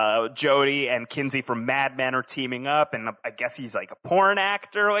Jody and Kinsey from Mad Men are teaming up, and I guess he's like a porn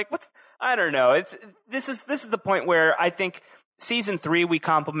actor. I don't know. This is the point where I think season 3 we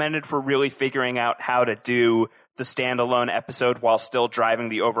complimented for really figuring out how to do the standalone episode while still driving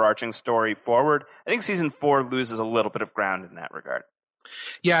the overarching story forward. I think season 4 loses a little bit of ground in that regard.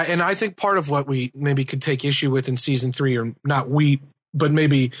 Yeah, and I think part of what we maybe could take issue with in season 3, or not we, but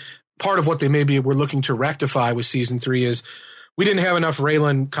maybe part of what they maybe were looking to rectify with season 3 is we didn't have enough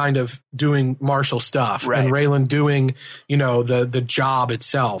Raylan kind of doing martial stuff, right, and Raylan doing, the job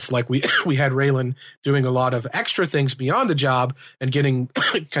itself. Like we had Raylan doing a lot of extra things beyond the job and getting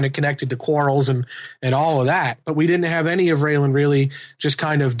kind of connected to quarrels and all of that. But we didn't have any of Raylan really just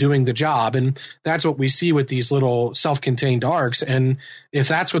kind of doing the job. And that's what we see with these little self-contained arcs. And if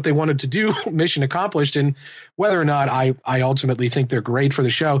that's what they wanted to do, mission accomplished. And whether or not I ultimately think they're great for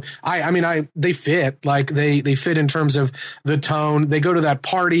the show, they fit. They fit in terms of the tone. They go to that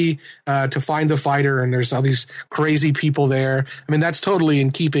party to find the fighter, and there's all these crazy people there. I mean, that's totally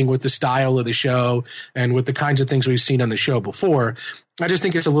in keeping with the style of the show and with the kinds of things we've seen on the show before. I just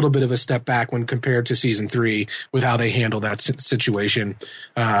think it's a little bit of a step back when compared to season 3 with how they handle that situation.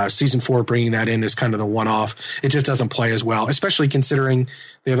 Season 4 bringing that in is kind of the one-off. It just doesn't play as well, especially considering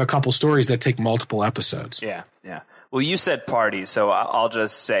they have a couple stories that take multiple episodes. Yeah. Well, you said parties, so I'll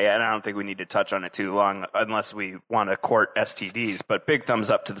just say, and I don't think we need to touch on it too long unless we want to court STDs, but big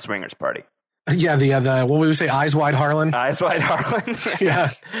thumbs up to the swingers party. Yeah, the what would we say, Eyes Wide Harlan? Eyes Wide Harlan.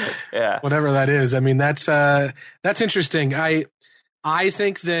 Yeah. Whatever that is. I mean, that's interesting. I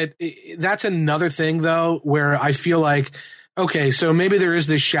think that's another thing, though, where I feel like, okay, so maybe there is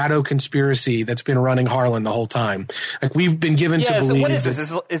this shadow conspiracy that's been running Harlan the whole time. Like, we've been given to believe. So what is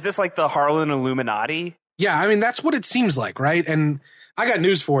this? Is this like the Harlan Illuminati? Yeah, I mean, that's what it seems like, right? And I got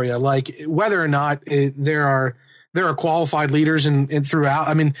news for you. Like, whether or not there are qualified leaders and throughout.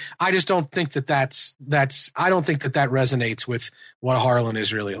 I mean, I just don't think that's I don't think that resonates with what Harlan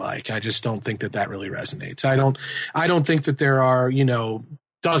is really like. I just don't think that really resonates. I don't think that there are,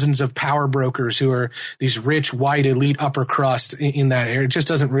 dozens of power brokers who are these rich, white, elite upper crust in that area. It just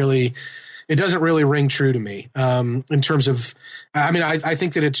doesn't really ring true to me. In terms of, I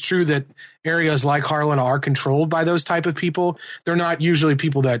think that it's true that areas like Harlan are controlled by those type of people. They're not usually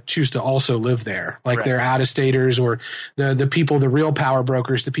people that choose to also live there. Like, right, they're out-of-staters or the people, the real power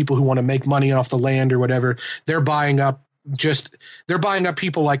brokers, the people who want to make money off the land or whatever. They're buying up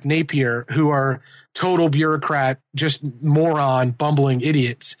people like Napier, who are total bureaucrat, just moron, bumbling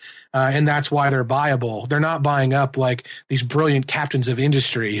idiots. And that's why they're buyable. They're not buying up like these brilliant captains of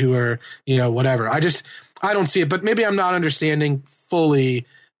industry who are, whatever. I don't see it, but maybe I'm not understanding fully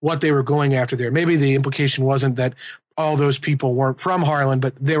what they were going after there. Maybe the implication wasn't that all those people weren't from Harlan,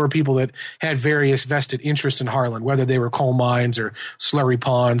 but they were people that had various vested interests in Harlan, whether they were coal mines or slurry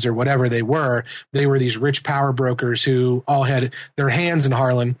ponds or whatever they were. They were these rich power brokers who all had their hands in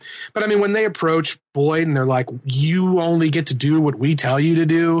Harlan. But I mean, when they approach Boyd, and they're like, you only get to do what we tell you to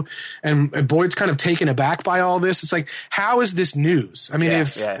do. And Boyd's kind of taken aback by all this. It's like, how is this news? I mean,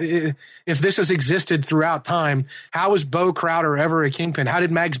 if this has existed throughout time, how is Bo Crowder ever a kingpin? How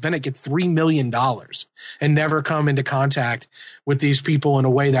did Mags Bennett get $3 million and never come into contact with these people in a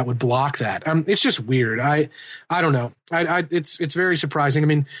way that would block that? It's just weird. I don't know. It's very surprising. I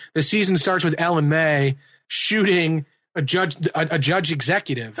mean, the season starts with Ellen May shooting a judge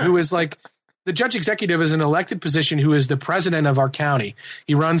executive who is like, the judge executive is an elected position who is the president of our county.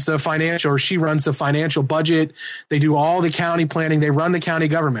 He runs the financial, or she runs the financial budget. They do all the county planning. They run the county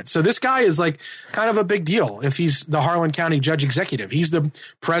government. So this guy is like kind of a big deal if he's the Harlan County judge executive. He's the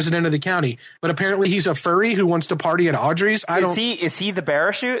president of the county, but apparently he's a furry who wants to party at Audrey's. Is he the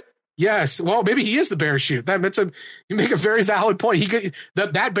Parachute? Yes. Well, maybe he is the Parachute. You make a very valid point.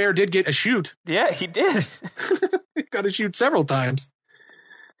 That bear did get a shoot. Yeah, he did. He got a shoot several times.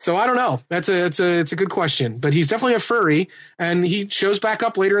 So I don't know. It's a good question, but he's definitely a furry, and he shows back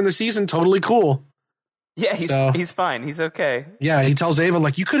up later in the season. Totally cool. Yeah, he's fine. He's okay. Yeah, he tells Ava,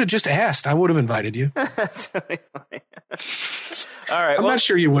 like, you could have just asked. I would have invited you. That's really funny. All right. I'm not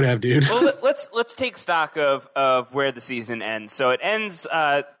sure you would have, dude. Well, let's take stock of where the season ends. So it ends.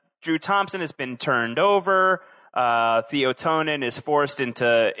 Drew Thompson has been turned over. Theo Tonin is forced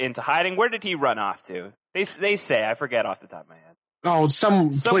into hiding. Where did he run off to? They say, I forget off the top of my head. Oh,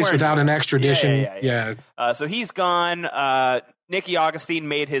 some place without an extradition. Yeah. So he's gone. Nicky Augustine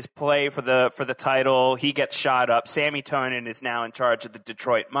made his play for the title. He gets shot up. Sammy Tonin is now in charge of the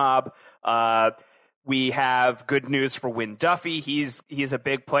Detroit Mob. We have good news for Win Duffy. He's a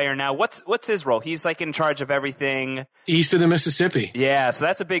big player now. What's his role? He's like in charge of everything east of the Mississippi. Yeah, so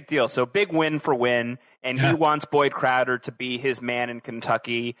that's a big deal. So big win for Win, and he wants Boyd Crowder to be his man in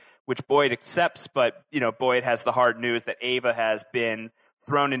Kentucky, which Boyd accepts, but Boyd has the hard news that Ava has been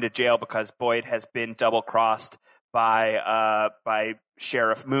thrown into jail because Boyd has been double-crossed by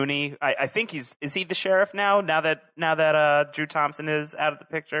Sheriff Mooney. I think is he the sheriff now that Drew Thompson is out of the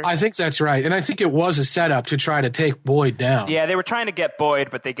picture? I think that's right, and I think it was a setup to try to take Boyd down. Yeah, they were trying to get Boyd,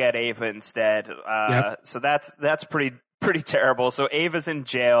 but they get Ava instead. So that's pretty terrible. So Ava's in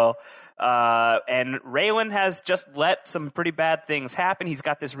jail. And Raylan has just let some pretty bad things happen. He's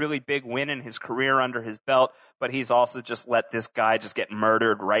got this really big win in his career under his belt, but he's also just let this guy just get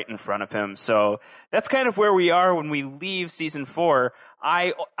murdered right in front of him. So that's kind of where we are when we leave season 4.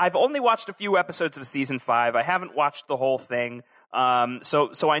 I've only watched a few episodes of season 5. I haven't watched the whole thing.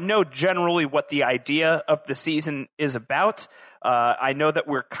 So I know generally what the idea of the season is about. I know that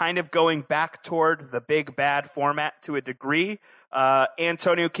we're kind of going back toward the big bad format to a degree.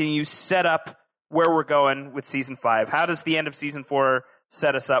 Antonio, can you set up where we're going with season 5? How does the end of season 4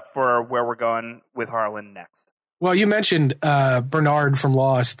 set us up for where we're going with Harlan next? Well, you mentioned Bernard from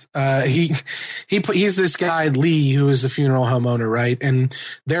Lost. He's this guy Lee who is a funeral home owner, right? And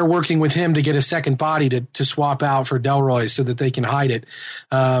they're working with him to get a second body to swap out for Delroy so that they can hide it,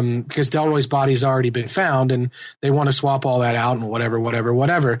 because Delroy's body's already been found, and they want to swap all that out and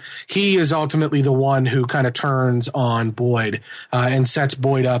whatever. He is ultimately the one who kind of turns on Boyd and sets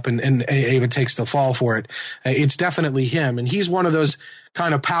Boyd up, and Ava takes the fall for it. It's definitely him, and he's one of those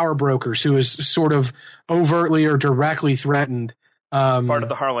kind of power brokers who is sort of overtly or directly threatened. Part of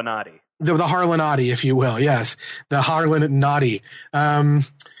the Harlanati. The Harlanati, if you will. Yes. The Harlanati.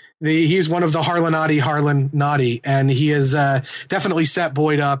 He's one of the Harlanati, and he has definitely set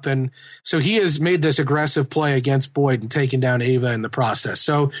Boyd up. And so he has made this aggressive play against Boyd and taken down Ava in the process.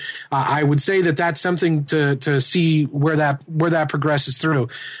 So I would say that that's something to see where that progresses through.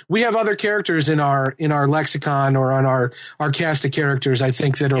 We have other characters in our lexicon, or on our cast of characters, I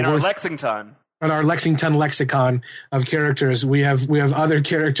think, that are in our Lexington. On our Lexington lexicon of characters, we have other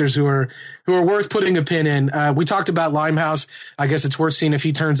characters who are worth putting a pin in. We talked about Limehouse. I guess it's worth seeing if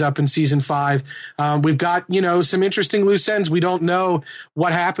he turns up in season 5. We've got some interesting loose ends. We don't know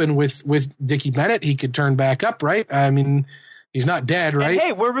what happened with Dickie Bennett. He could turn back up, right? I mean, he's not dead, right? And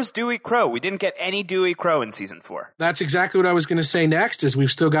hey, where was Dewey Crow? We didn't get any Dewey Crow in season 4. That's exactly what I was going to say next, is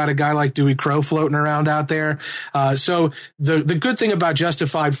we've still got a guy like Dewey Crow floating around out there. So the good thing about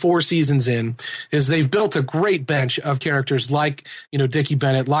Justified 4 seasons in is they've built a great bench of characters like, Dickie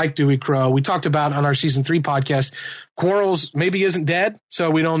Bennett, like Dewey Crow. We talked about on our season 3 podcast, Quarles maybe isn't dead, so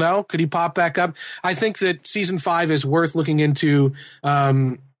we don't know. Could he pop back up? I think that season 5 is worth looking into,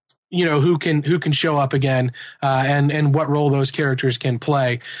 who can show up again, and what role those characters can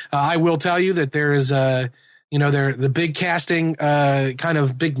play. I will tell you that there is the big casting, kind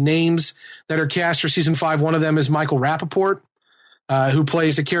of big names that are cast for season 5. One of them is Michael Rappaport, who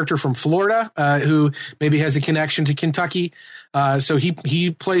plays a character from Florida, who maybe has a connection to Kentucky. So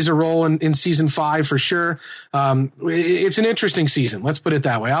he plays a role in season 5 for sure. It's an interesting season. Let's put it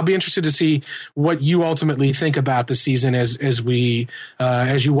that way. I'll be interested to see what you ultimately think about the season as you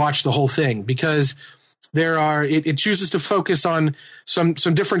watch the whole thing, because it chooses to focus on some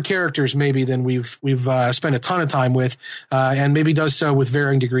different characters maybe than we've spent a ton of time with, and maybe does so with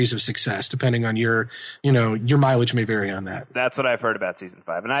varying degrees of success depending on your mileage may vary on that. That's what I've heard about season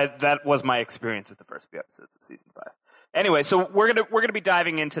 5, and that was my experience with the first few episodes of season 5. Anyway, so we're gonna be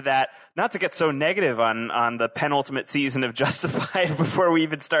diving into that. Not to get so negative on the penultimate season of Justified before we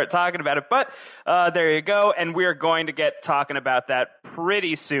even start talking about it, but there you go. And we're going to get talking about that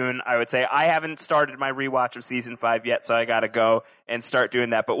pretty soon, I would say. I haven't started my rewatch of season 5 yet, so I got to go and start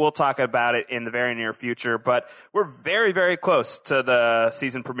doing that. But we'll talk about it in the very near future. But we're very, very close to the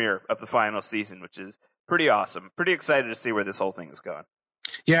season premiere of the final season, which is pretty awesome. Pretty excited to see where this whole thing is going.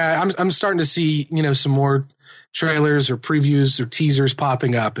 Yeah, I'm starting to see, some more trailers or previews or teasers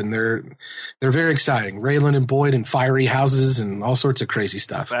popping up, and they're very exciting. Raylan and Boyd in fiery houses and all sorts of crazy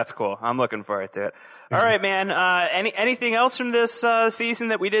stuff. That's cool. I'm looking forward to it. Yeah. All right, man. Anything else from this season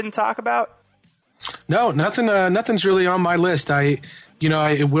that we didn't talk about? No, nothing. Nothing's really on my list.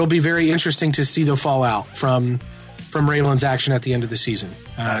 It will be very interesting to see the fallout from Raylan's action at the end of the season.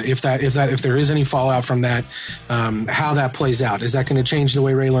 If there is any fallout from that, how that plays out. Is that going to change the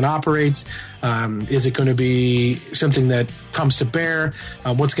way Raylan operates? Is it going to be something that comes to bear?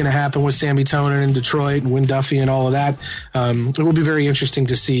 What's going to happen with Sammy Tonin in Detroit and Wynn Duffy and all of that? It will be very interesting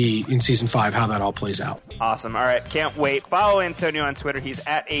to see in season 5 how that all plays out. Awesome. All right. Can't wait. Follow Antonio on Twitter. He's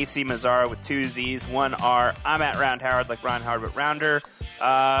at AC Mazzara with 2 Z's, 1 R. I'm at Round Howard, like Ron Howard, but rounder.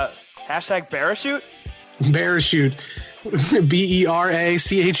 Hashtag Barachute. Barachute.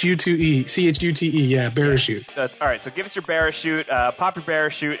 BERACHUTE. Yeah, Barachute. All right, so give us your Barachute, pop your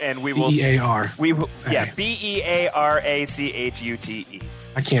Barachute, and we will. BEAR. We will. Yeah, BEARACHUTE.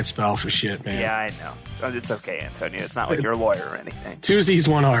 I can't spell for shit, man. Yeah, I know. It's okay, Antonio. It's not like you're a lawyer or anything. 2 Z's,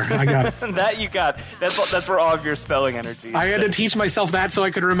 1 R. I got it. That you got. That's where all of your spelling energy is. I had to teach myself that so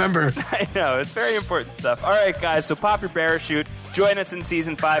I could remember. I know. It's very important stuff. All right, guys. So pop your Barachute. Join us in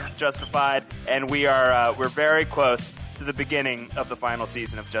season 5 of Justified, and we're very close to the beginning of the final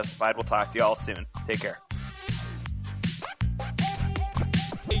season of Justified. We'll talk to you all soon. Take care.